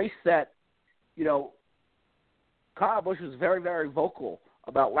 A race that, you know, Kyle Busch was very, very vocal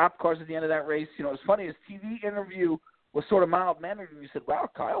about lap cars at the end of that race. You know, it's funny, his TV interview was sort of mild-mannered, and you said, wow,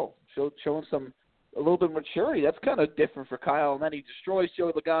 Kyle showing a little bit of maturity. That's kind of different for Kyle. And then he destroys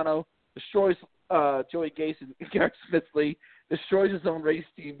Joey Logano, destroys Joey Gase and Garrett Smithley, destroys his own race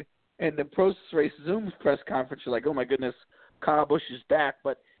team, and the post-race Zoom press conference, you're like, oh, my goodness, Kyle Busch is back.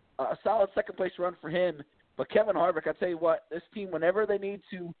 But a solid second-place run for him. But Kevin Harvick, I'll tell you what, this team, whenever they need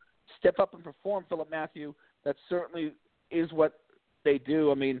to step up and perform, Philip Matthew, that certainly is what they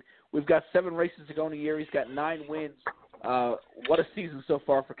do. I mean, we've got 7 races to go in a year. He's got 9 wins. What a season so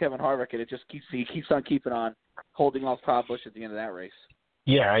far for Kevin Harvick, and it just keeps on keeping on, holding off Kyle Busch at the end of that race.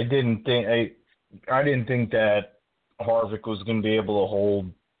 Yeah, I didn't think that Harvick was going to be able to hold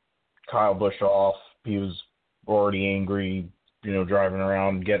Kyle Busch off. He was already angry, you know, driving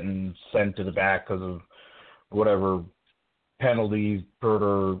around, getting sent to the back because of whatever penalties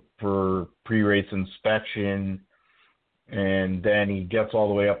for pre-race inspection, and then he gets all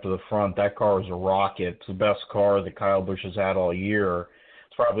the way up to the front. That car is a rocket. It's the best car that Kyle Busch has had all year.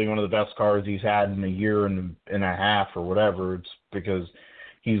 It's probably one of the best cars he's had in a year and a half or whatever. It's because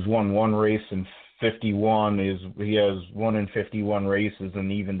he's won one race in 51. He has won in 51 races,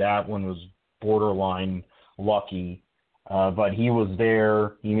 and even that one was borderline lucky. But he was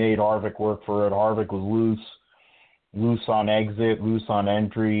there. He made Harvick work for it. Harvick was loose on exit, loose on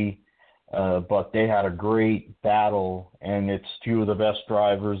entry. But they had a great battle, and it's 2 of the best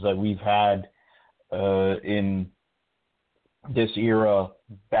drivers that we've had in this era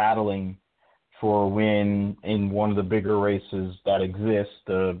battling for a win in one of the bigger races that exist,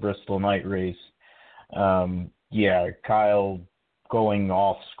 the Bristol night race. Kyle going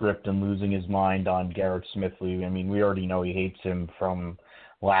off script and losing his mind on Garrett Smithley. I mean, we already know he hates him from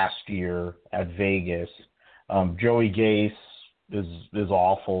last year at Vegas. Joey Gase is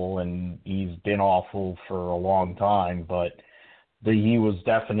awful, and he's been awful for a long time, but he was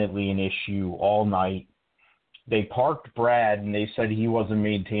definitely an issue all night. They parked Brad, and they said he wasn't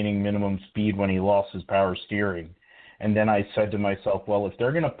maintaining minimum speed when he lost his power steering. And then I said to myself, well, if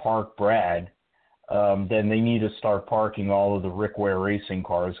they're going to park Brad, then they need to start parking all of the Rick Ware racing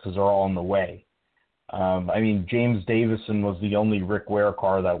cars because they're all in the way. James Davison was the only Rick Ware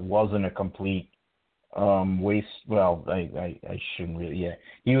car that wasn't a complete waste. Well, I shouldn't really. Yeah,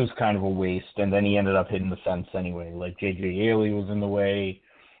 he was kind of a waste, and then he ended up hitting the fence anyway. Like J.J. Haley was in the way.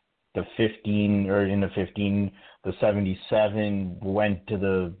 The 77 went to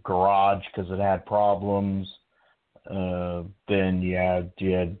the garage because it had problems. Then you had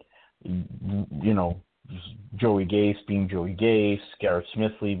Joey Gase being Joey Gase, Garrett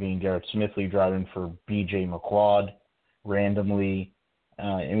Smithley being Garrett Smithley, driving for B.J. McLeod randomly.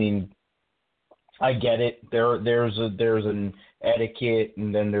 I get it. There's an etiquette,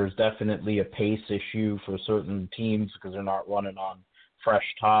 and then there's definitely a pace issue for certain teams because they're not running on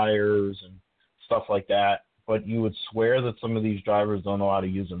fresh tires and stuff like that. But you would swear that some of these drivers don't know how to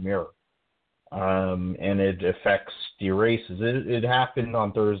use a mirror, and it affects the races. It happened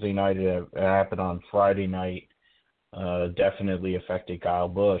on Thursday night. It happened on Friday night. Definitely affected Kyle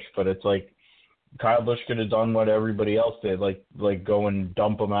Busch, but it's like Kyle Busch could have done what everybody else did, like go and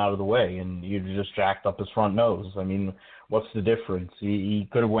dump him out of the way, and you just jacked up his front nose. I mean, what's the difference? He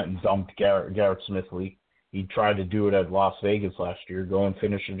could have went and dumped Garrett Smithley. He tried to do it at Las Vegas last year. Go and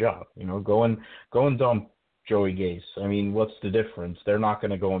finish the job. Go and dump Joey Gase. I mean, what's the difference? They're not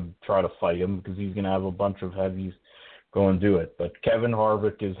going to go and try to fight him because he's going to have a bunch of heavies go and do it. But Kevin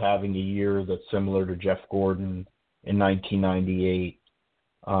Harvick is having a year that's similar to Jeff Gordon in 1998.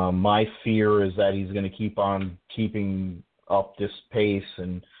 My fear is that he's going to keep on keeping up this pace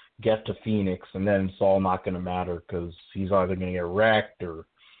and get to Phoenix, and then it's all not going to matter because he's either going to get wrecked or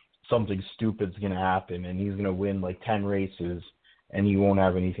something stupid's going to happen, and he's going to win like 10 races, and he won't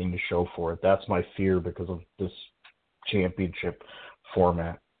have anything to show for it. That's my fear because of this championship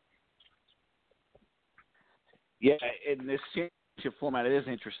format. Yeah, in this championship format, it is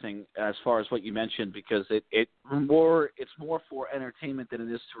interesting as far as what you mentioned because it's more for entertainment than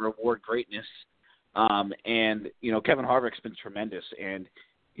it is to reward greatness. And Kevin Harvick's been tremendous, and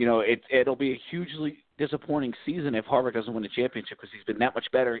it'll be a hugely disappointing season if Harvick doesn't win the championship because he's been that much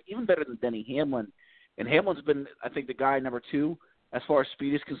better, even better than Denny Hamlin. And Hamlin's been, I think, the guy number 2 as far as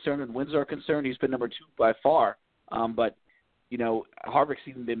speed is concerned and wins are concerned. He's been number 2 by far. But Harvick's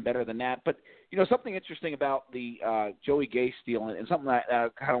even been better than that. But, something interesting about the Joey Gase deal, and something that I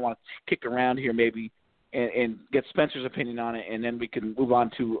kind of want to kick around here maybe and get Spencer's opinion on it, and then we can move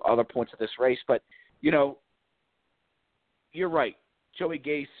on to other points of this race. But, you're right. Joey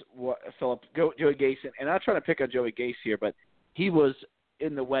Gase, Joey Gase, and I'm not trying to pick on Joey Gase here, but he was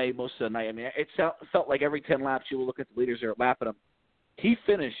in the way most of the night. I mean, it felt like every 10 laps you would look at the leaders there lapping him. He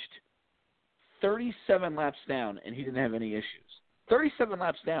finished 37 laps down, and he didn't have any issues. 37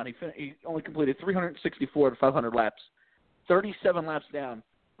 laps down. He only completed 364 to 500 laps. 37 laps down.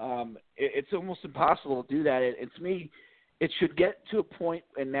 It's almost impossible to do that. And to me, it should get to a point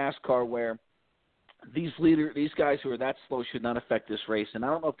in NASCAR where these guys who are that slow should not affect this race. And I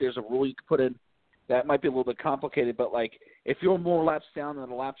don't know if there's a rule you could put in that might be a little bit complicated, but like if you're more laps down than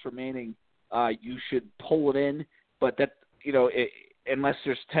the laps remaining, you should pull it in. But that, unless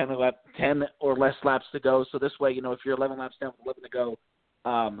there's 10 or less laps to go. So this way, if you're 11 laps down with 11 to go,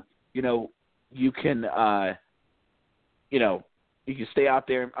 you can, you can stay out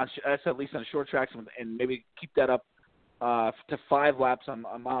there. That's at least on short tracks and maybe keep that up to 5 laps on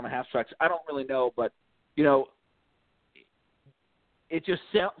mile-and-a-half tracks. I don't really know, but, it just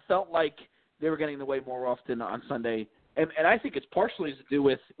felt like they were getting away more often on Sunday. And I think it's partially to do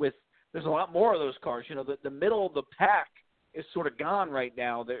with there's a lot more of those cars. The middle of the pack is sort of gone right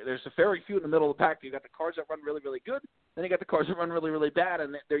now. There's a very few in the middle of the pack. You got the cars that run really, really good, then you got the cars that run really, really bad.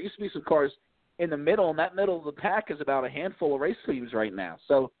 And there used to be some cars in the middle, and that middle of the pack is about a handful of race teams right now.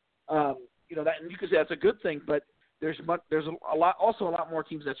 So, that, and you could say that's a good thing, but there's a lot more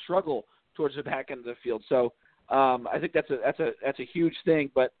teams that struggle towards the back end of the field. So, I think that's a huge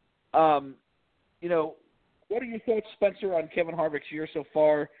thing. But, what are your thoughts, Spencer, on Kevin Harvick's year so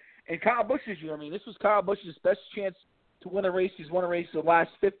far, and Kyle Busch's year? I mean, this was Kyle Busch's best chance to win a race. He's won a race the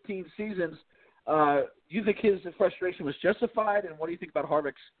last 15 seasons. Do you think his frustration was justified, and what do you think about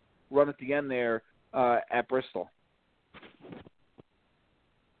Harvick's run at the end there at Bristol?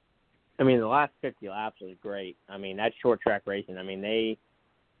 I mean, the last 50 laps was great. I mean, that's short track racing. I mean, they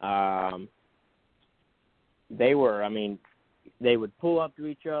would pull up to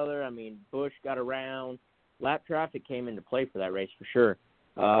each other. I mean, Busch got around. Lap traffic came into play for that race for sure.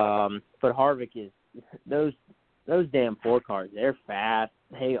 But Harvick is those damn 4 cars. They're fast.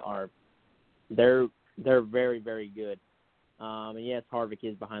 They're very, very good. And yes, Harvick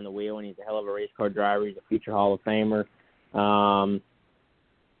is behind the wheel, and he's a hell of a race car driver. He's a future Hall of Famer.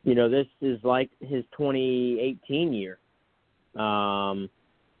 This is like his 2018 year,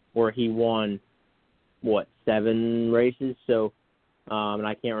 where he won 7 races. So, and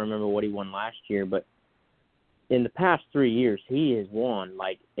I can't remember what he won last year, but in the past 3 years, he has won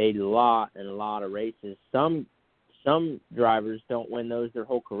like a lot of races. Some drivers don't win those their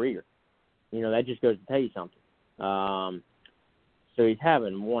whole career. That just goes to tell you something. So he's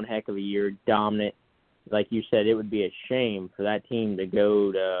having one heck of a year, dominant. Like you said, it would be a shame for that team to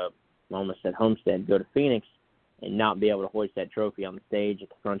go to, I almost said Homestead, go to Phoenix and not be able to hoist that trophy on the stage at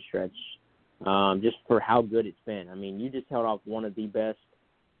the front stretch, just for how good it's been. I mean, you just held off one of the best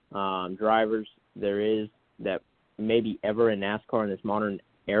drivers there is that maybe ever in NASCAR in this modern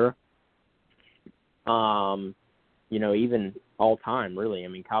era. Even all time, really. I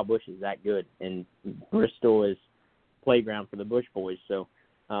mean, Kyle Busch is that good, and Bristol is playground for the Busch boys. So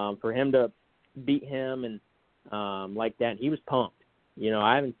for him to beat him and like that, he was pumped.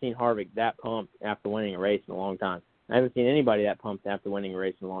 I haven't seen Harvick that pumped after winning a race in a long time. I haven't seen anybody that pumped after winning a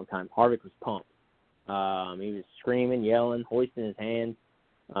race in a long time. Harvick was pumped. He was screaming, yelling, hoisting his hands.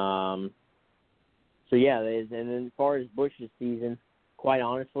 So, yeah, and then as far as Busch's season, quite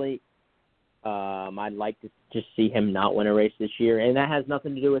honestly, I'd like to just see him not win a race this year. And that has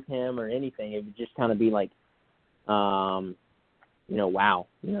nothing to do with him or anything. It would just kind of be like, wow.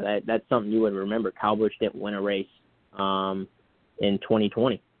 That's something you would remember. Kyle Busch didn't win a race in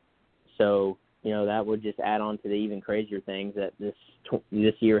 2020. So, that would just add on to the even crazier things that this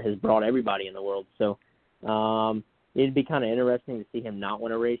year has brought everybody in the world. So it'd be kind of interesting to see him not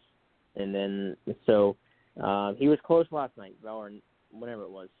win a race. And then, so he was close last night, or whenever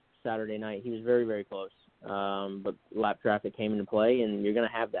it was, Saturday night. He was very, very close. But lap traffic came into play, and you're going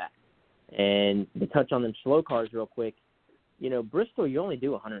to have that. And to touch on them slow cars real quick, Bristol, you only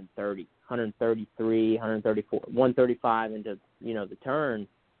do 130, 133, 134, 135 into, the turn.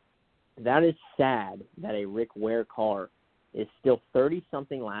 That is sad that a Rick Ware car is still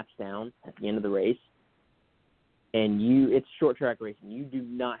 30-something laps down at the end of the race. And it's short track racing. You do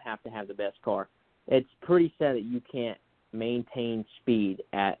not have to have the best car. It's pretty sad that you can't maintain speed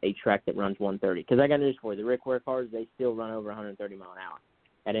at a track that runs 130. Because I got news for you. The Rick Ware cars, they still run over 130 mile an hour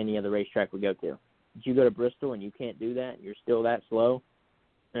at any other racetrack we go to. Did you go to Bristol and you can't do that? You're still that slow?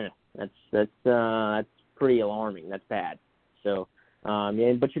 That's pretty alarming. That's bad. So,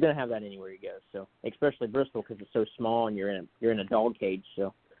 yeah, but you're gonna have that anywhere you go. So, especially Bristol because it's so small and you're in a dog cage.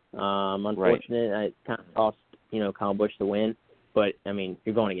 So, unfortunate. Right. It kind of cost Kyle Busch the win. But I mean,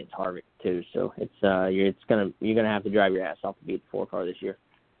 you're going against Harvick too, so you're gonna have to drive your ass off to beat the 4 car this year.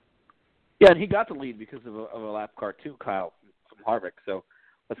 Yeah, and he got the lead because of a lap car too, Kyle, from Harvick. So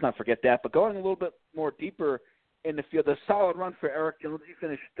let's not forget that. But going a little bit more deeper in the field, a solid run for Eric Jones. He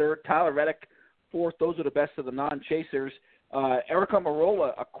finished 3rd. Tyler Reddick 4th. Those are the best of the non-chasers. Eric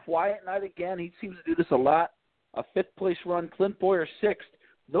Almirola, a quiet night again. He seems to do this a lot. A 5th place run. Clint Boyer 6th.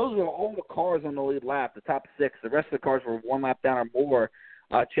 Those were all the cars on the lead lap, the top 6. The rest of the cars were 1 lap down or more.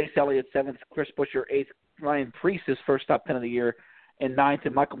 Chase Elliott 7th, Chris Buescher 8th, Ryan Preece his first top 10 of the year, and 9th,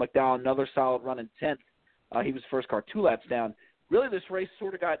 and Michael McDowell another solid run in 10th. He was first car 2 laps down. Really, this race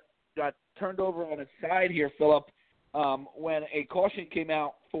sort of got turned over on its side here, Philip, when a caution came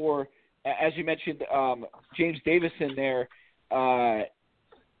out for, as you mentioned, James Davison there, and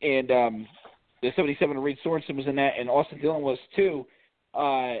the 77 Reed Sorensen was in that, and Austin Dillon was too.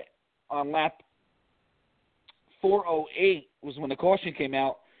 On lap 408 was when the caution came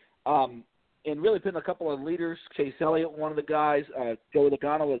out, and really putting a couple of leaders, Chase Elliott, one of the guys, Joey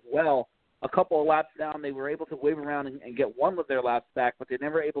Logano as well, a couple of laps down. They were able to wave around and get one of their laps back, but they're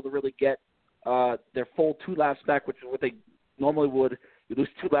never able to really get their full 2 laps back, which is what they normally would. You lose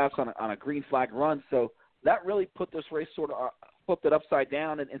 2 laps on a green flag run, so that really put this race sort of flipped it upside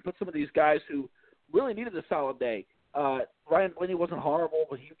down and put some of these guys who really needed a solid day. Ryan Blaney wasn't horrible,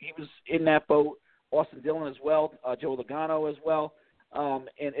 but he was in that boat. Austin Dillon as well, Joe Logano as well, and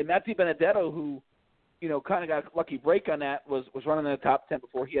Matthew Benedetto, who kind of got a lucky break on that, was running in the top 10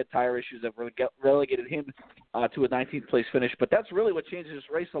 before he had tire issues that relegated him to a 19th place finish. But that's really what changes this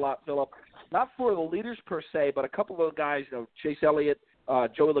race a lot, Philip. Not for the leaders per se, but a couple of guys, Chase Elliott,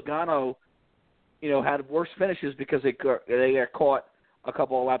 Joey Logano, had worse finishes because they got caught a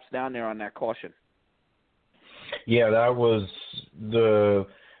couple of laps down there on that caution. Yeah, that was that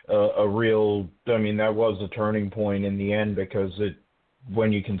was a turning point in the end because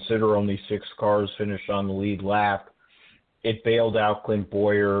when you consider only 6 cars finished on the lead lap, it bailed out Clint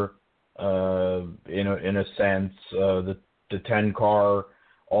Boyer in a sense. The 10 car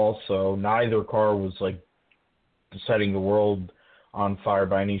also, neither car was like setting the world on fire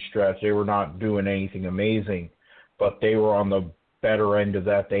by any stretch. They were not doing anything amazing, but they were on the better end of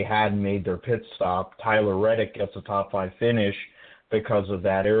that. They hadn't made their pit stop. Tyler Reddick gets a top 5 finish because of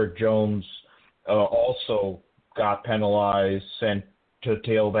that. Eric Jones also got penalized, sent to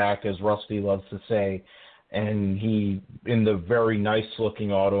tailback, as Rusty loves to say, and he, in the very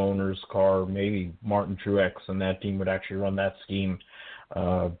nice-looking auto owner's car, maybe Martin Truex and that team would actually run that scheme.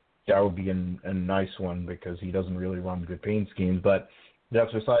 That would be a nice one because he doesn't really run good paint schemes, but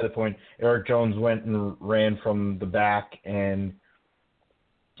that's beside the point. Eric Jones went and ran from the back, and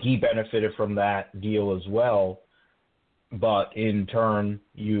he benefited from that deal as well. But in turn,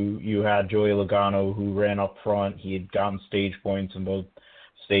 you had Joey Logano, who ran up front. He had gotten stage points in both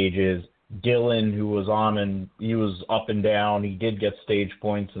stages. Dillon, who was on, and he was up and down. He did get stage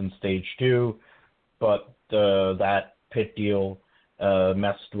points in stage 2, but that pit deal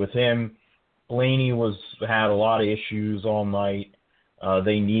messed with him. Blaney had a lot of issues all night.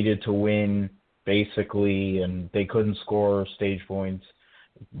 They needed to win, basically, and they couldn't score stage points.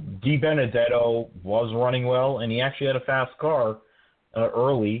 DiBenedetto was running well, and he actually had a fast car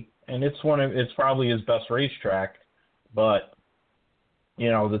early, and it's probably his best racetrack. But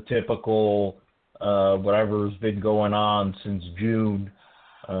the typical whatever's been going on since June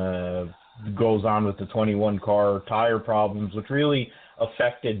goes on with the 21 car tire problems, which really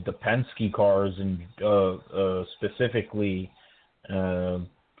affected the Penske cars and specifically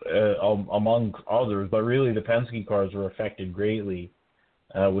among others. But really, the Penske cars were affected greatly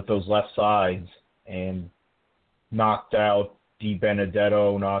with those left sides, and knocked out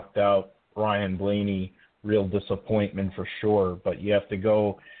DiBenedetto, knocked out Ryan Blaney. Real disappointment for sure, but you have to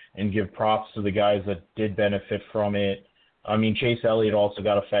go and give props to the guys that did benefit from it. I mean, Chase Elliott also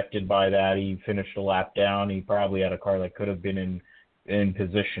got affected by that. He finished a lap down. He probably had a car that could have been in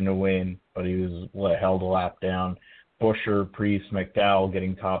position to win, but he was held a lap down. Buescher, Preece, McDowell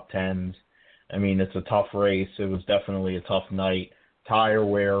getting top 10s. I mean, it's a tough race. It was definitely a tough night. Tire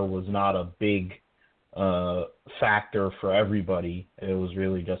wear was not a big factor for everybody. It was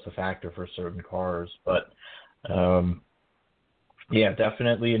really just a factor for certain cars. But,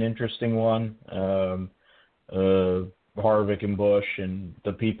 definitely an interesting one. Harvick and Busch and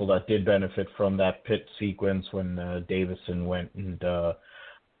the people that did benefit from that pit sequence when Davison went and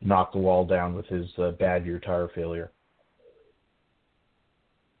knock the wall down with his bad year tire failure.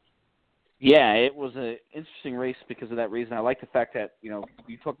 Yeah, it was an interesting race because of that reason. I like the fact that, you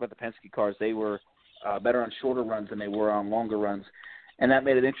talk about the Penske cars, they were better on shorter runs than they were on longer runs, and that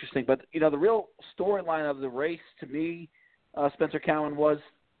made it interesting. But, the real storyline of the race to me, Spencer Cowan, was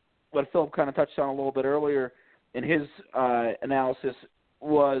what Philip kind of touched on a little bit earlier in his analysis,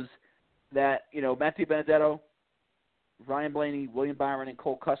 was that, Matthew Benedetto, Ryan Blaney, William Byron, and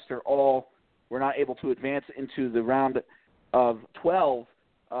Cole Custer all were not able to advance into the round of 12,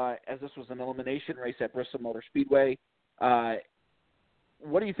 as this was an elimination race at Bristol Motor Speedway.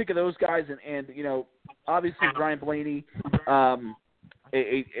 What do you think of those guys? And obviously Ryan Blaney,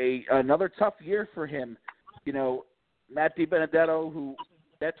 another tough year for him. Matt DiBenedetto, who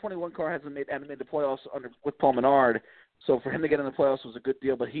that 21 car hadn't made the playoffs with Paul Menard, so for him to get in the playoffs was a good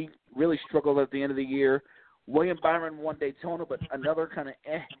deal. But he really struggled at the end of the year. William Byron won Daytona, but another kind of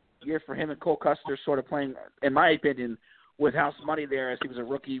year for him, and Cole Custer sort of playing, in my opinion, with house money there, as he was a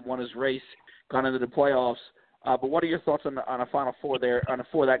rookie, won his race, gone into the playoffs. But what are your thoughts on a Final Four there, on a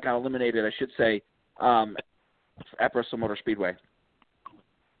four that got eliminated, I should say, at Bristol Motor Speedway?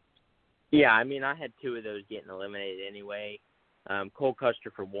 Yeah, I mean, I had two of those getting eliminated anyway. Cole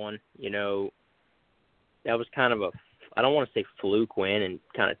Custer for one, that was kind of I don't want to say fluke win and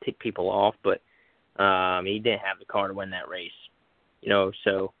kind of tick people off, but he didn't have the car to win that race,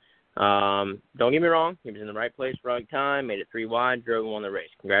 so don't get me wrong, he was in the right place, right time, made it 3 wide, drove and won the race.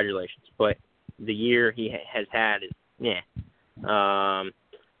 Congratulations. But the year he has had is, and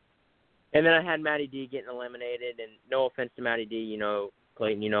then I had Matty D getting eliminated, and no offense to Matty D,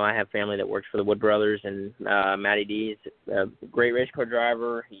 Clayton, I have family that works for the Wood Brothers, and Matty D is a great race car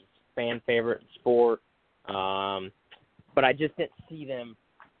driver. He's a fan favorite in sport. But I just didn't see them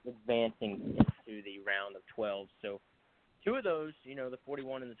advancing into the round of 12. So two of those, the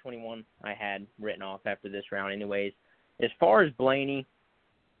 41 and the 21, I had written off after this round anyways. As far as Blaney,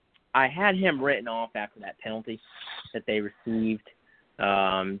 I had him written off after that penalty that they received,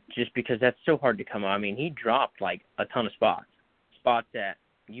 just because that's so hard to come up. I mean, he dropped like a ton of spots that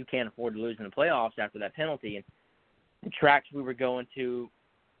you can't afford to lose in the playoffs after that penalty. And the tracks we were going to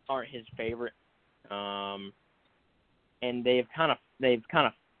aren't his favorite. And they've kind of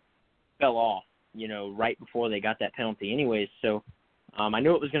fell off, right before they got that penalty anyways. So I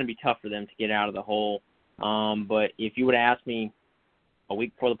knew it was going to be tough for them to get out of the hole. But if you would have asked me a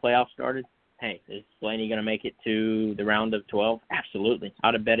week before the playoffs started, hey, is Blaney going to make it to the round of 12? Absolutely.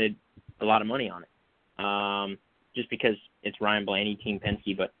 I'd have betted a lot of money on it, just because it's Ryan Blaney, Team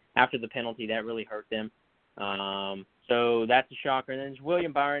Penske. But after the penalty, that really hurt them. So that's a shocker. And then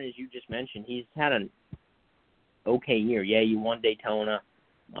William Byron, as you just mentioned, he's had an okay year. Yeah, you won Daytona,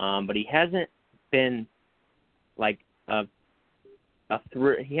 but he hasn't been like he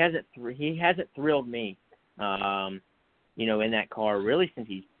hasn't thrilled me, in that car really since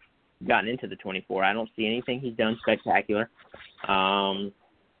he's gotten into the 24. I don't see anything he's done spectacular.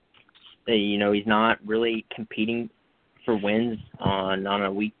 He's not really competing for wins on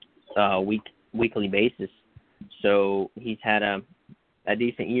a weekly basis. So he's had a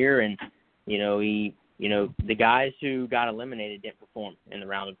decent year, and the guys who got eliminated didn't perform in the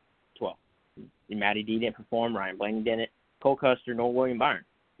round of 12. Matty D didn't perform, Ryan Blaney didn't, Cole Custer nor William Byron.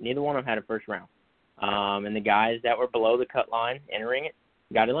 Neither one of them had a first round. And the guys that were below the cut line entering it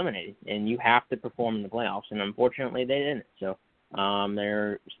got eliminated. And you have to perform in the playoffs, and unfortunately they didn't. So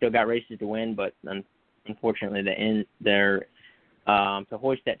they're still got races to win, but unfortunately to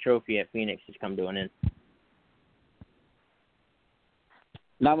hoist that trophy at Phoenix has come to an end.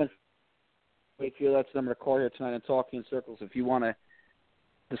 Now, Wakefield, that's the number to call here tonight on Talking in Circles. If you want to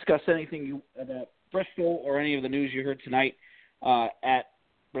discuss anything about Bristol or any of the news you heard tonight at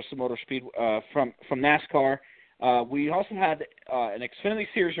Bristol Motor Speed from NASCAR. We also had an Xfinity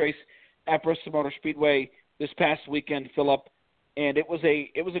Series race at Bristol Motor Speedway this past weekend, Philip, and it was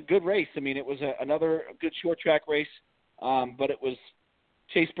a good race. I mean, it was another good short track race, but it was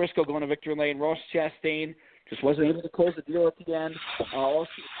Chase Briscoe going to victory lane. Ross Chastain just wasn't able to close the deal at the end. Also,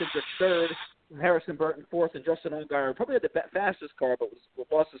 Cindric third, Harrison Burton fourth, and Justin Allgaier probably had the fastest car, but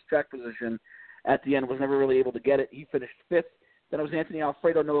lost his track position at the end. Was never really able to get it. He finished fifth. Then it was Anthony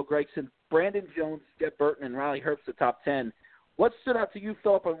Alfredo, Noah Gragson, Brandon Jones, Jeb Burton, and Riley Herbst the top 10. What stood out to you,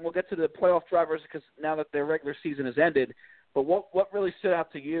 Philip? And we'll get to the playoff drivers because now that their regular season has ended. But what really stood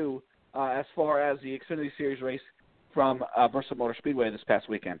out to you as far as the Xfinity Series race from Bristol Motor Speedway this past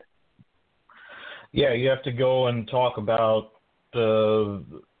weekend? Yeah, you have to go and talk about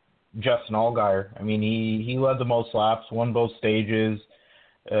Justin Allgaier. I mean, he led the most laps, won both stages,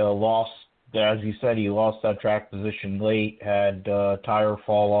 lost as you said, he lost that track position late, had tire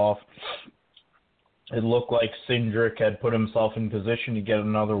fall off. It looked like Cindric had put himself in position to get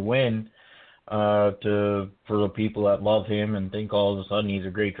another win. For the people that love him and think all of a sudden he's a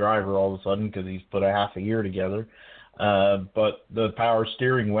great driver all of a sudden because he's put a half a year together. But the power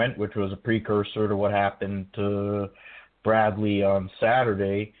steering went, which was a precursor to what happened to Bradley on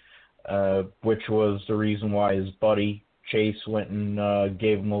Saturday, which was the reason why his buddy Chase went and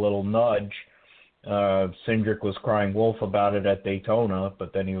gave him a little nudge. Cindric was crying wolf about it at Daytona,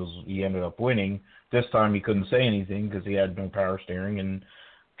 but then he ended up winning. This time he couldn't say anything because he had no power steering, and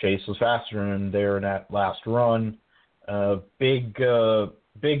Chase was faster than him there in that last run. Big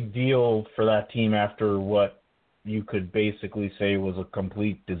deal for that team after what you could basically say was a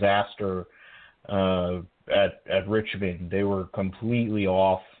complete disaster at Richmond. They were completely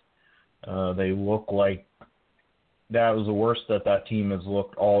off. They look like that was the worst that team has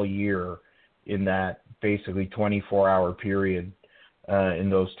looked all year in that basically 24-hour period in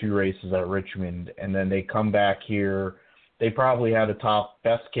those two races at Richmond. And then they come back here. They probably had a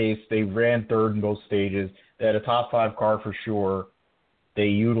best case. They ran third in both stages. They had a top 5 car for sure. They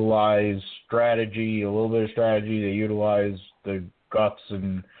utilized strategy, a little bit of strategy. They utilized the guts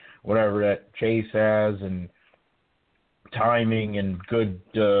and whatever that Chase has and timing and good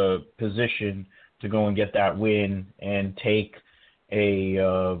position to go and get that win and take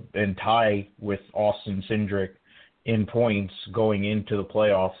and tie with Austin Cindric in points going into the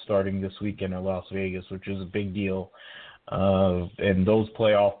playoffs starting this weekend at Las Vegas, which is a big deal. And those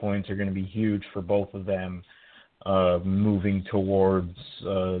playoff points are going to be huge for both of them moving towards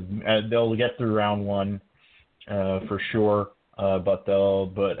they'll get through round 1 for sure,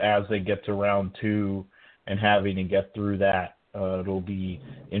 but as they get to round 2 and having to get through that, it'll be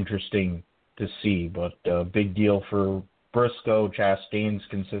interesting to see. But big deal for Briscoe. Chastain's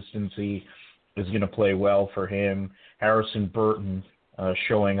consistency is going to play well for him. Harrison Burton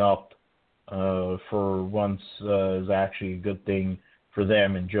showing up for once is actually a good thing for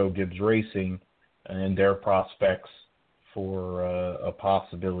them and Joe Gibbs Racing and their prospects for a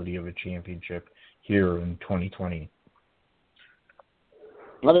possibility of a championship here in 2020.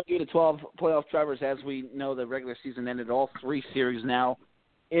 11 to 12 playoff drivers. As we know, the regular season ended. All 3 series now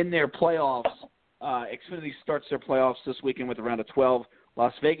in their playoffs. Xfinity starts their playoffs this weekend with a round of 12.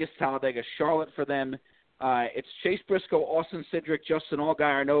 Las Vegas, Talladega, Charlotte for them. It's Chase Briscoe, Austin Cindric, Justin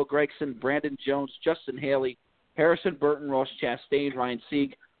Allgaier, Noah Gragson, Brandon Jones, Justin Haley, Harrison Burton, Ross Chastain, Ryan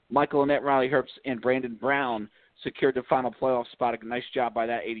Sieg, Michael Annett, Riley Herbst, and Brandon Brown secured the final playoff spot. A nice job by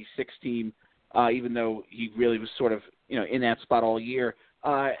that 86 team, even though he really was sort of in that spot all year.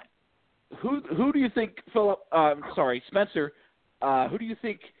 Who do you think, Spencer? Who do you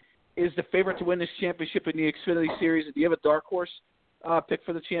think is the favorite to win this championship in the Xfinity Series? Do you have a dark horse pick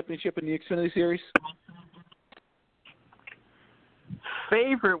for the championship in the Xfinity Series?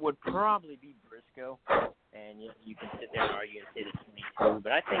 Favorite would probably be Briscoe, and you can sit there and argue and say the 22,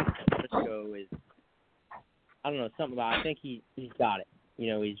 but I think Briscoe is, I don't know, something about, I think he's got it.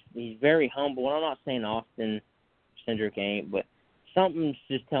 He's very humble, and I'm not saying Austin Cindric ain't, but something's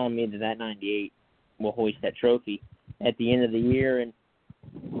just telling me that 98 will hoist that trophy at the end of the year. And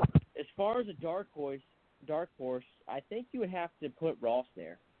as far as a dark horse, I think you would have to put Ross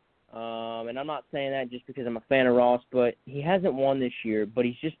there. And I'm not saying that just because I'm a fan of Ross, but he hasn't won this year, but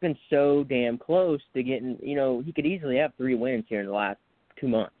he's just been so damn close to getting, he could easily have 3 wins here in the last 2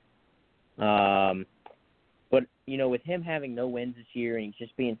 months. But, with him having no wins this year and he's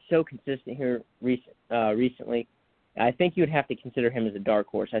just being so consistent here recently, I think you would have to consider him as a dark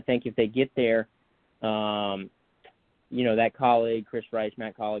horse. I think if they get there, that colleague, Chris Rice,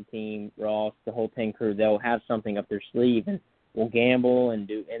 Matt Colleague team, Ross, the whole 10 crew, they'll have something up their sleeve and will gamble and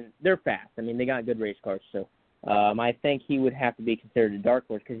they're fast. I mean, they got good race cars. So I think he would have to be considered a dark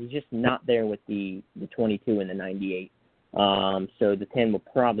horse because he's just not there with the 22 and the 98. So the 10 will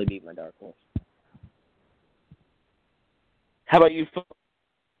probably be my dark horse. How about you, Phil? Who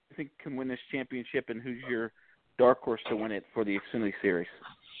do you think can win this championship, and who's your dark horse to win it for the Xfinity Series?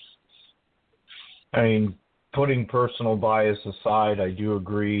 I mean, putting personal bias aside, I do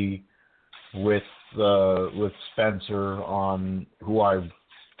agree with Spencer on who I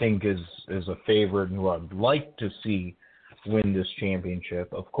think is a favorite and who I'd like to see win this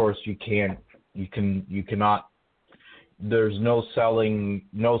championship. Of course, you cannot. There's no selling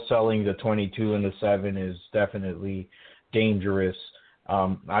the 22 and the 7 is definitely dangerous.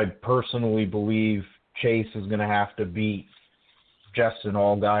 I personally believe Chase is going to have to beat Justin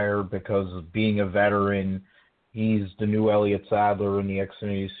Allgaier because of being a veteran. He's the new Elliott Sadler in the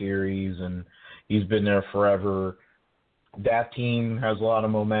Xfinity Series, and he's been there forever. That team has a lot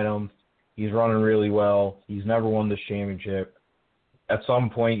of momentum. He's running really well. He's never won this championship. At some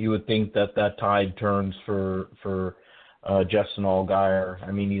point, you would think that tide turns for Justin Allgaier.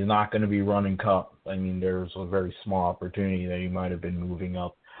 I mean, he's not going to be running Cup. I mean, there's a very small opportunity that he might have been moving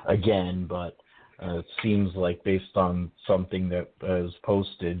up again, but it seems like based on something that is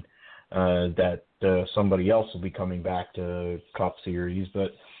posted that somebody else will be coming back to Cup Series.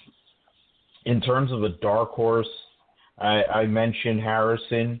 But in terms of a dark horse, I mentioned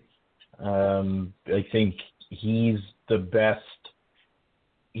Harrison. I think he's the best.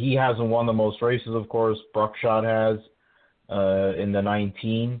 He hasn't won the most races, of course. Buckshot has in the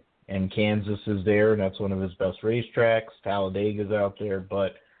 19, and Kansas is there, and that's one of his best racetracks. Talladega's out there,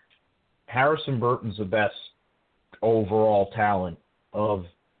 but Harrison Burton's the best overall talent of,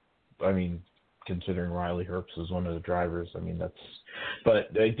 I mean, considering Riley Herbst is one of the drivers. I mean,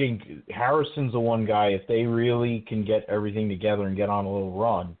 but I think Harrison's the one guy, if they really can get everything together and get on a little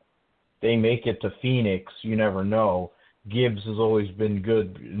run, they make it to Phoenix, you never know. Gibbs has always been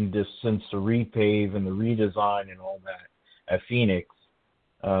good in this since the repave and the redesign and all that at Phoenix.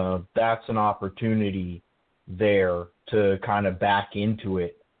 That's an opportunity there to kind of back into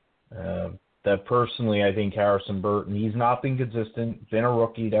it. That personally, I think Harrison Burton, he's not been consistent, been a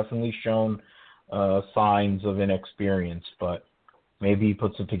rookie, definitely shown signs of inexperience, but maybe he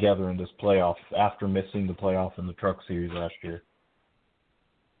puts it together in this playoff after missing the playoff in the Truck Series last year.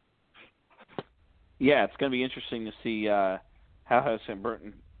 Yeah, it's going to be interesting to see how Harrison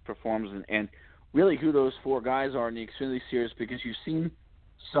Burton performs and really who those four guys are in the Xfinity Series, because you've seen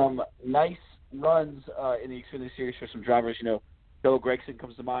some nice runs in the Xfinity Series for some drivers. You know, Bill Gregson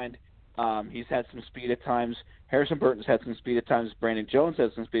comes to mind. He's had some speed at times. Harrison Burton's had some speed at times. Brandon Jones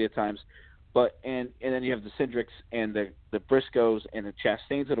has some speed at times. But and then you have the Cindrics and the Briscoes and the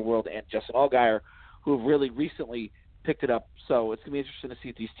Chastains of the world and Justin Allgaier, who have really recently picked it up. So it's going to be interesting to see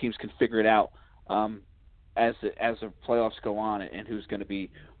if these teams can figure it out as the playoffs go on and who's going to be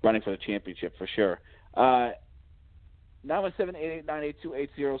running for the championship for sure.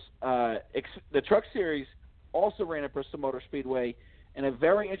 917-889-8280. The Truck Series also ran at Bristol Motor Speedway, and a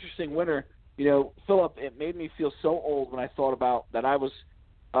very interesting winner. You know, Philip, it made me feel so old when I thought about that I was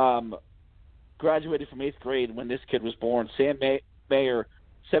graduated from 8th grade when this kid was born. Sam Mayer,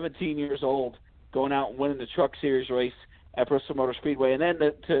 17 years old, going out and winning the Truck Series race at Bristol Motor Speedway, and then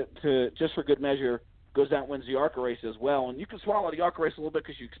to just for good measure, goes out and wins the ARCA race as well. And you can swallow the ARCA race a little bit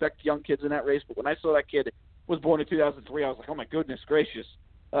because you expect young kids in that race, but when I saw that kid was born in 2003, I was like, oh my goodness gracious.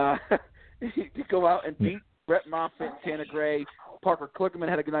 To go out and beat Brett Moffitt, Tanner Gray, Parker Kligerman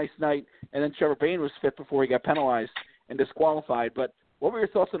had a nice night, and then Trevor Bayne was fifth before he got penalized and disqualified. But what were your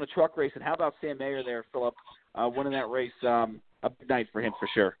thoughts on the truck race, and how about Sam Mayer there, Philip, winning that race? A big night for him for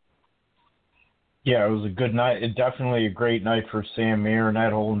sure. Yeah, it was a good night. It definitely a great night for Sam Mayer and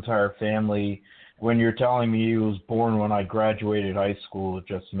that whole entire family. When you're telling me he was born when I graduated high school, it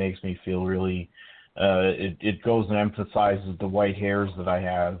just makes me feel really it goes and emphasizes the white hairs that I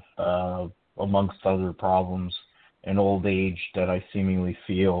have, amongst other problems and old age that I seemingly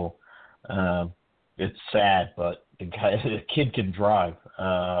feel. It's sad, but the kid can drive.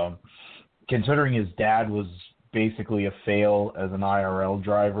 Considering his dad was basically a fail as an IRL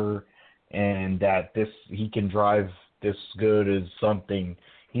driver, and that he can drive this good is something.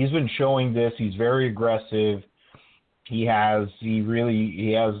 He's been showing this. He's very aggressive. He has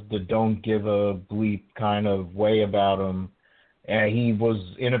the don't give a bleep kind of way about him. And he was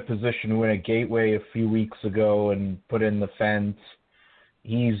in a position to win a Gateway a few weeks ago and put in the fence.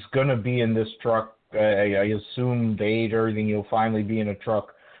 He's going to be in this truck. I assume they ate everything. He'll finally be in a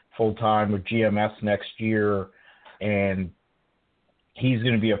truck full-time with GMS next year, and he's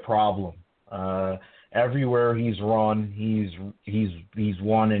going to be a problem. Everywhere he's run, he's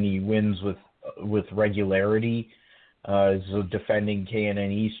won, and he wins with regularity. As a defending K&N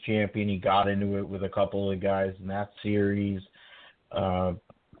East champion, he got into it with a couple of guys in that series.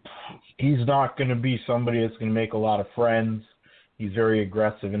 He's not going to be somebody that's going to make a lot of friends. He's very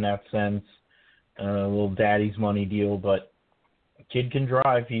aggressive in that sense. A little daddy's money deal, but kid can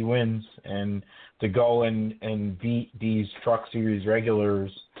drive. He wins. And to go and beat these Truck Series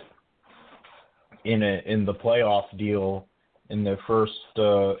regulars in the playoff deal in the first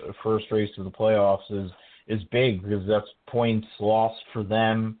race of the playoffs is big, because that's points lost for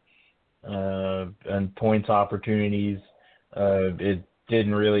them and points opportunities. It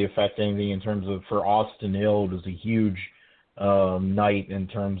didn't really affect anything in terms of, for Austin Hill, it was a huge night in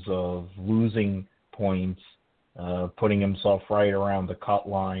terms of losing points, putting himself right around the cut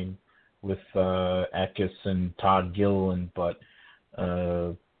line with Eckes and Todd Gilliland. But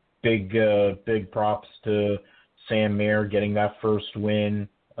big props to Sam Mayer getting that first win.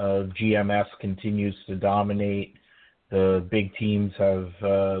 GMS continues to dominate. The big teams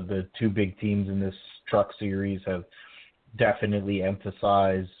the two big teams in this truck series have definitely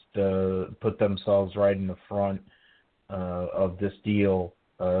emphasized, put themselves right in the front of this deal.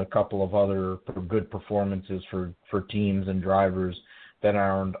 A couple of other good performances for teams and drivers that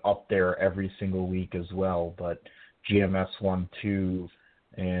aren't up there every single week as well. But GMS won 2,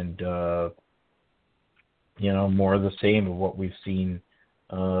 and more of the same of what we've seen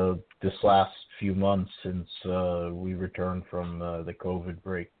this last few months since we returned from the COVID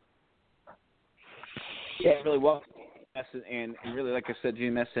break. Yeah, really well, and really, like I said,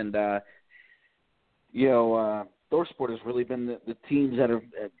 GMS and ThorSport has really been the teams that are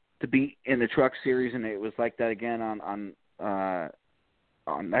to beat in the Truck Series, and it was like that again on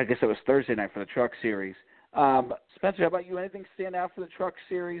I guess it was Thursday night for the Truck Series. Spencer, how about you? Anything stand out for the Truck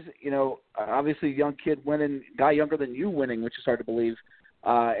Series? Obviously, a young kid winning, guy younger than you winning, which is hard to believe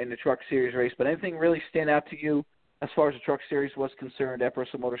in the Truck Series race. But anything really stand out to you as far as the Truck Series was concerned at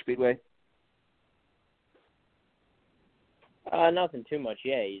Bristol Motor Speedway? Nothing too much.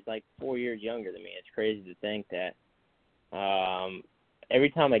 Yeah, he's like 4 years younger than me. It's crazy to think that. Every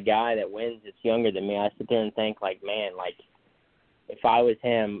time a guy that wins that's younger than me, I sit there and think, man, if I was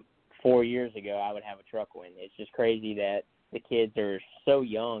him 4 years ago, I would have a truck win. It's just crazy that the kids are so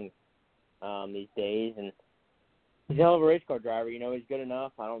young these days, and he's a hell of a race car driver. He's good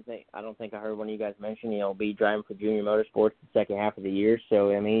enough. I don't think I heard one of you guys mention he'll be driving for Junior Motorsports the second half of the year. So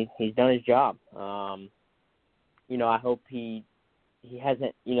he's done his job. I hope he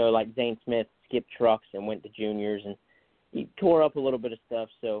hasn't, like Zane Smith, skipped trucks and went to juniors, and he tore up a little bit of stuff.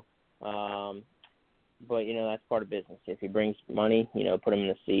 So, but that's part of business. If he brings money, put him in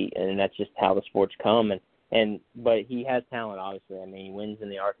the seat, and that's just how the sports come. But he has talent, obviously. He wins in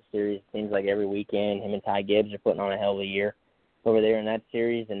the ARCA series. It seems like every weekend. Him and Ty Gibbs are putting on a hell of a year over there in that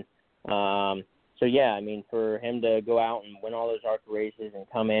series, and so yeah, for him to go out and win all those ARCA races and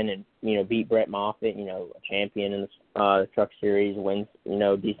come in and beat Brett Moffitt, a champion in the Truck Series, wins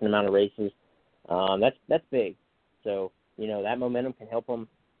a decent amount of races, that's big. So that momentum can help him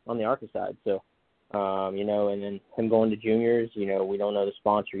on the ARCA side. So and then him going to juniors, we don't know the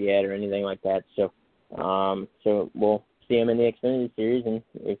sponsor yet or anything like that. So so we'll see him in the Xfinity Series, and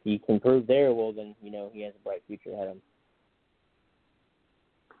if he can prove there, well then he has a bright future ahead of him.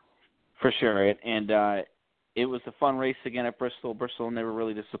 For sure, and it was a fun race again at Bristol. Bristol never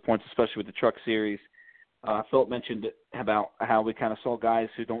really disappoints, especially with the Truck Series. Philip mentioned about how we kind of saw guys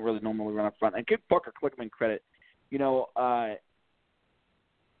who don't really normally run up front. And give Parker Klickman credit. I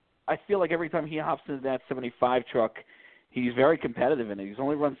feel like every time he hops into that 75 truck, he's very competitive in it. He's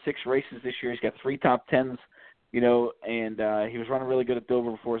only run 6 races this year. He's got 3 top 10s, and he was running really good at Dover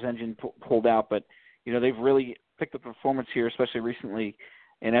before his engine pulled out. But, they've really picked up performance here, especially recently.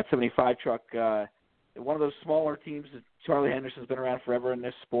 And that 75 truck, one of those smaller teams, Charlie Henderson's been around forever in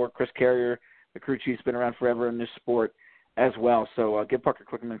this sport. Chris Carrier, the crew chief's been around forever in this sport as well. So give Parker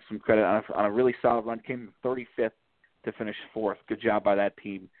Klickman some credit on a really solid run. Came 35th to finish 4th. Good job by that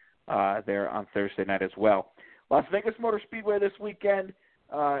team there on Thursday night as well. Las Vegas Motor Speedway this weekend.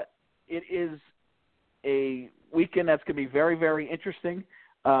 It is a weekend that's going to be very, very interesting.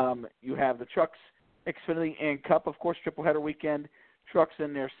 You have the Trucks, Xfinity, and Cup, of course, triple header weekend. Trucks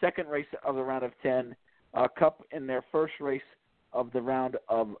in their second race of the round of 10, Cup in their first race of the round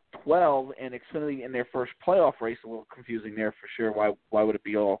of 12, and Xfinity in their first playoff race. A little confusing there for sure. Why would it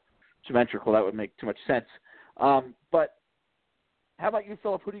be all symmetrical? That would make too much sense. But how about you,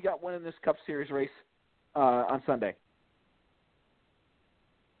 Philip? Who do you got winning this Cup Series race on Sunday?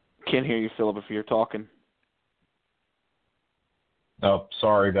 Can't hear you, Philip, if you're talking. Oh,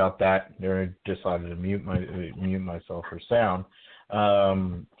 sorry about that. I decided to mute myself for sound.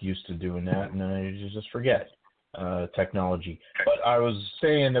 Used to doing that, and I just forget technology. But I was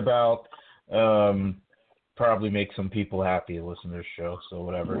saying about probably make some people happy to listen to this show, so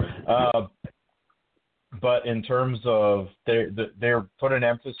whatever. But in terms of they're put an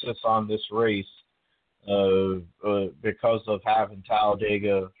emphasis on this race because of having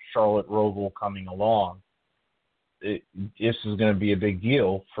Talladega, Charlotte Roval coming along. This is going to be a big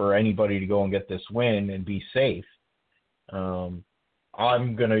deal for anybody to go and get this win and be safe.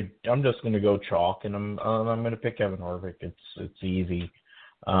 I'm just gonna go chalk, and I'm gonna pick Kevin Harvick. It's easy.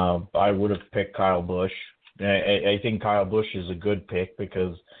 I would have picked Kyle Busch. I think Kyle Busch is a good pick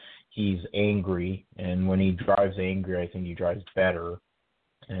because he's angry, and when he drives angry, I think he drives better.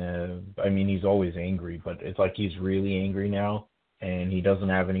 He's always angry, but it's like he's really angry now, and he doesn't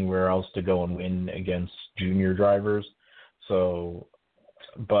have anywhere else to go and win against junior drivers. So,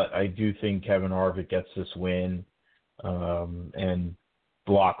 but I do think Kevin Harvick gets this win, and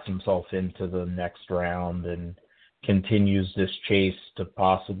locks himself into the next round and continues this chase to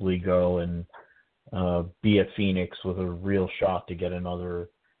possibly go and be at Phoenix with a real shot to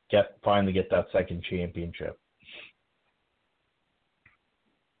finally get that second championship.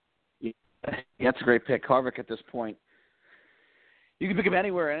 Yeah, that's a great pick. Harvick at this point, you can pick him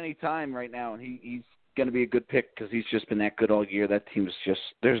anywhere at any time right now, and he's going to be a good pick because he's just been that good all year. That team's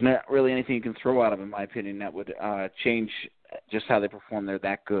there's not really anything you can throw at him, in my opinion, that would change just how they perform. They're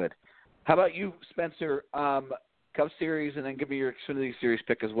that good. How about you, Spencer? Cup Series, and then give me your Xfinity Series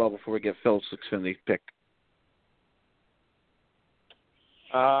pick as well before we get Phil's Xfinity pick.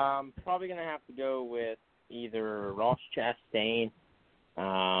 Probably going to have to go with either Ross Chastain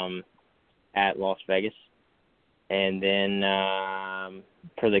at Las Vegas. And then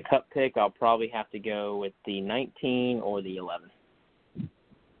for the Cup pick, I'll probably have to go with the 19 or the 11.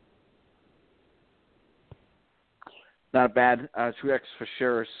 Not a bad Truex for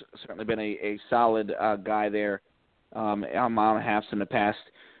sure. Certainly been a solid guy there on mile and a half in the past.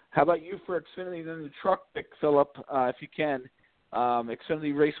 How about you for Xfinity, then the truck pick, Philip, if you can.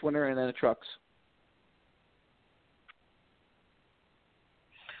 Xfinity race winner and then the trucks.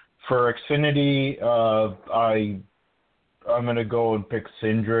 For Xfinity, I'm going to go and pick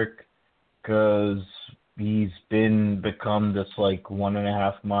Cindric because he's become this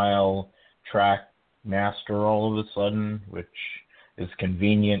 1.5 mile track master all of a sudden, which is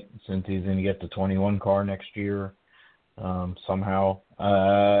convenient since he's going to get the 21 car next year somehow.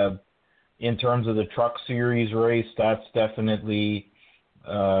 In terms of the Truck Series race, that's definitely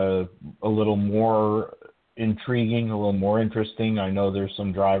a little more intriguing, a little more interesting. I know there's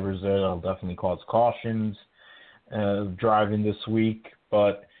some drivers there that'll definitely cause cautions driving this week,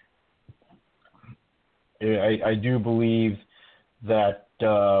 but I do believe that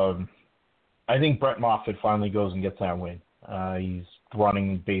I think Brett Moffitt finally goes and gets that win. He's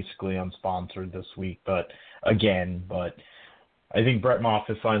running basically unsponsored this week, but I think Brett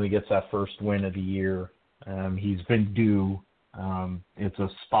Moffitt finally gets that first win of the year. He's been due. It's a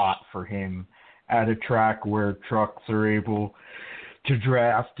spot for him at a track where trucks are able to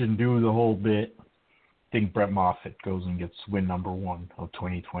draft and do the whole bit. I think Brett Moffitt goes and gets win number 1 of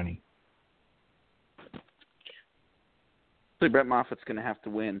 2020. So Brett Moffitt's going to have to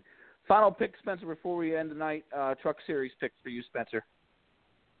win. Final pick, Spencer, before we end tonight. Truck Series picks for you, Spencer.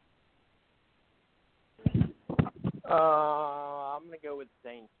 I'm going to go with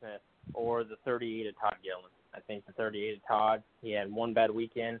Zane Smith or the 38 of Todd Gillen. I think the 38 of Todd, he had one bad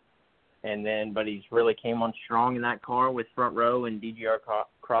weekend, but he's really came on strong in that car with Front Row and DGR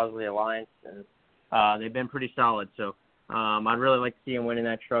Crosley Alliance, and they've been pretty solid. So I'd really like to see him winning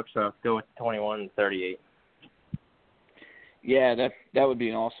that truck, so I'll go with the 21 and 38. Yeah, that would be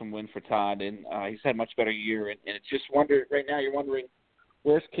an awesome win for Todd, and he's had a much better year. And it's just right now you're wondering,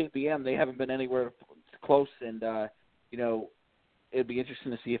 where's KBM? They haven't been anywhere close, and it'd be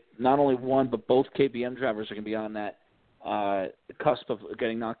interesting to see if not only one but both KBM drivers are going to be on that cusp of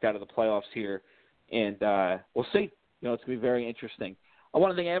getting knocked out of the playoffs here, and we'll see. It's going to be very interesting. I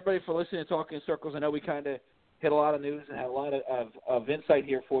want to thank everybody for listening to Talking in Circles. I know we kind of hit a lot of news and had a lot of insight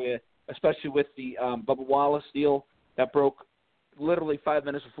here for you, especially with the Bubba Wallace deal that broke literally 5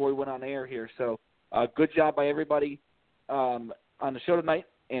 minutes before we went on air here. So good job by everybody on the show tonight,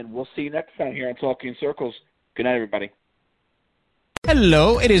 and we'll see you next time here on Talking in Circles. Good night, everybody.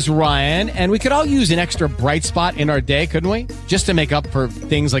 Hello, it is Ryan, and we could all use an extra bright spot in our day, couldn't we? Just to make up for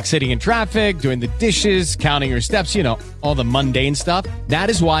things like sitting in traffic, doing the dishes, counting your steps, all the mundane stuff. That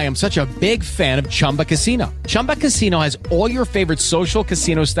is why I'm such a big fan of Chumba Casino. Chumba Casino has all your favorite social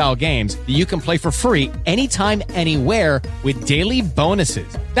casino-style games that you can play for free anytime, anywhere with daily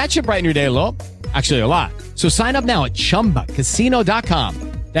bonuses. That should brighten your day a little. Actually, a lot. So sign up now at ChumbaCasino.com.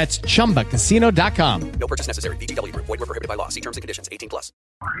 That's ChumbaCasino.com. No purchase necessary. VGW Group. Void where prohibited by law. See terms and conditions. 18+.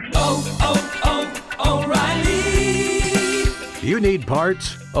 O'Reilly. You need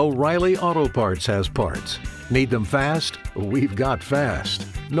parts? O'Reilly Auto Parts has parts. Need them fast? We've got fast.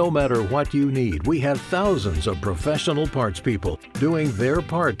 No matter what you need, we have thousands of professional parts people doing their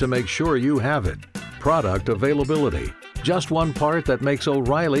part to make sure you have it. Product availability. Just one part that makes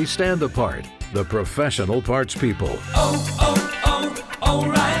O'Reilly stand apart. The professional parts people.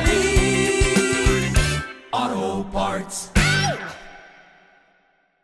 O'Reilly Auto Parts.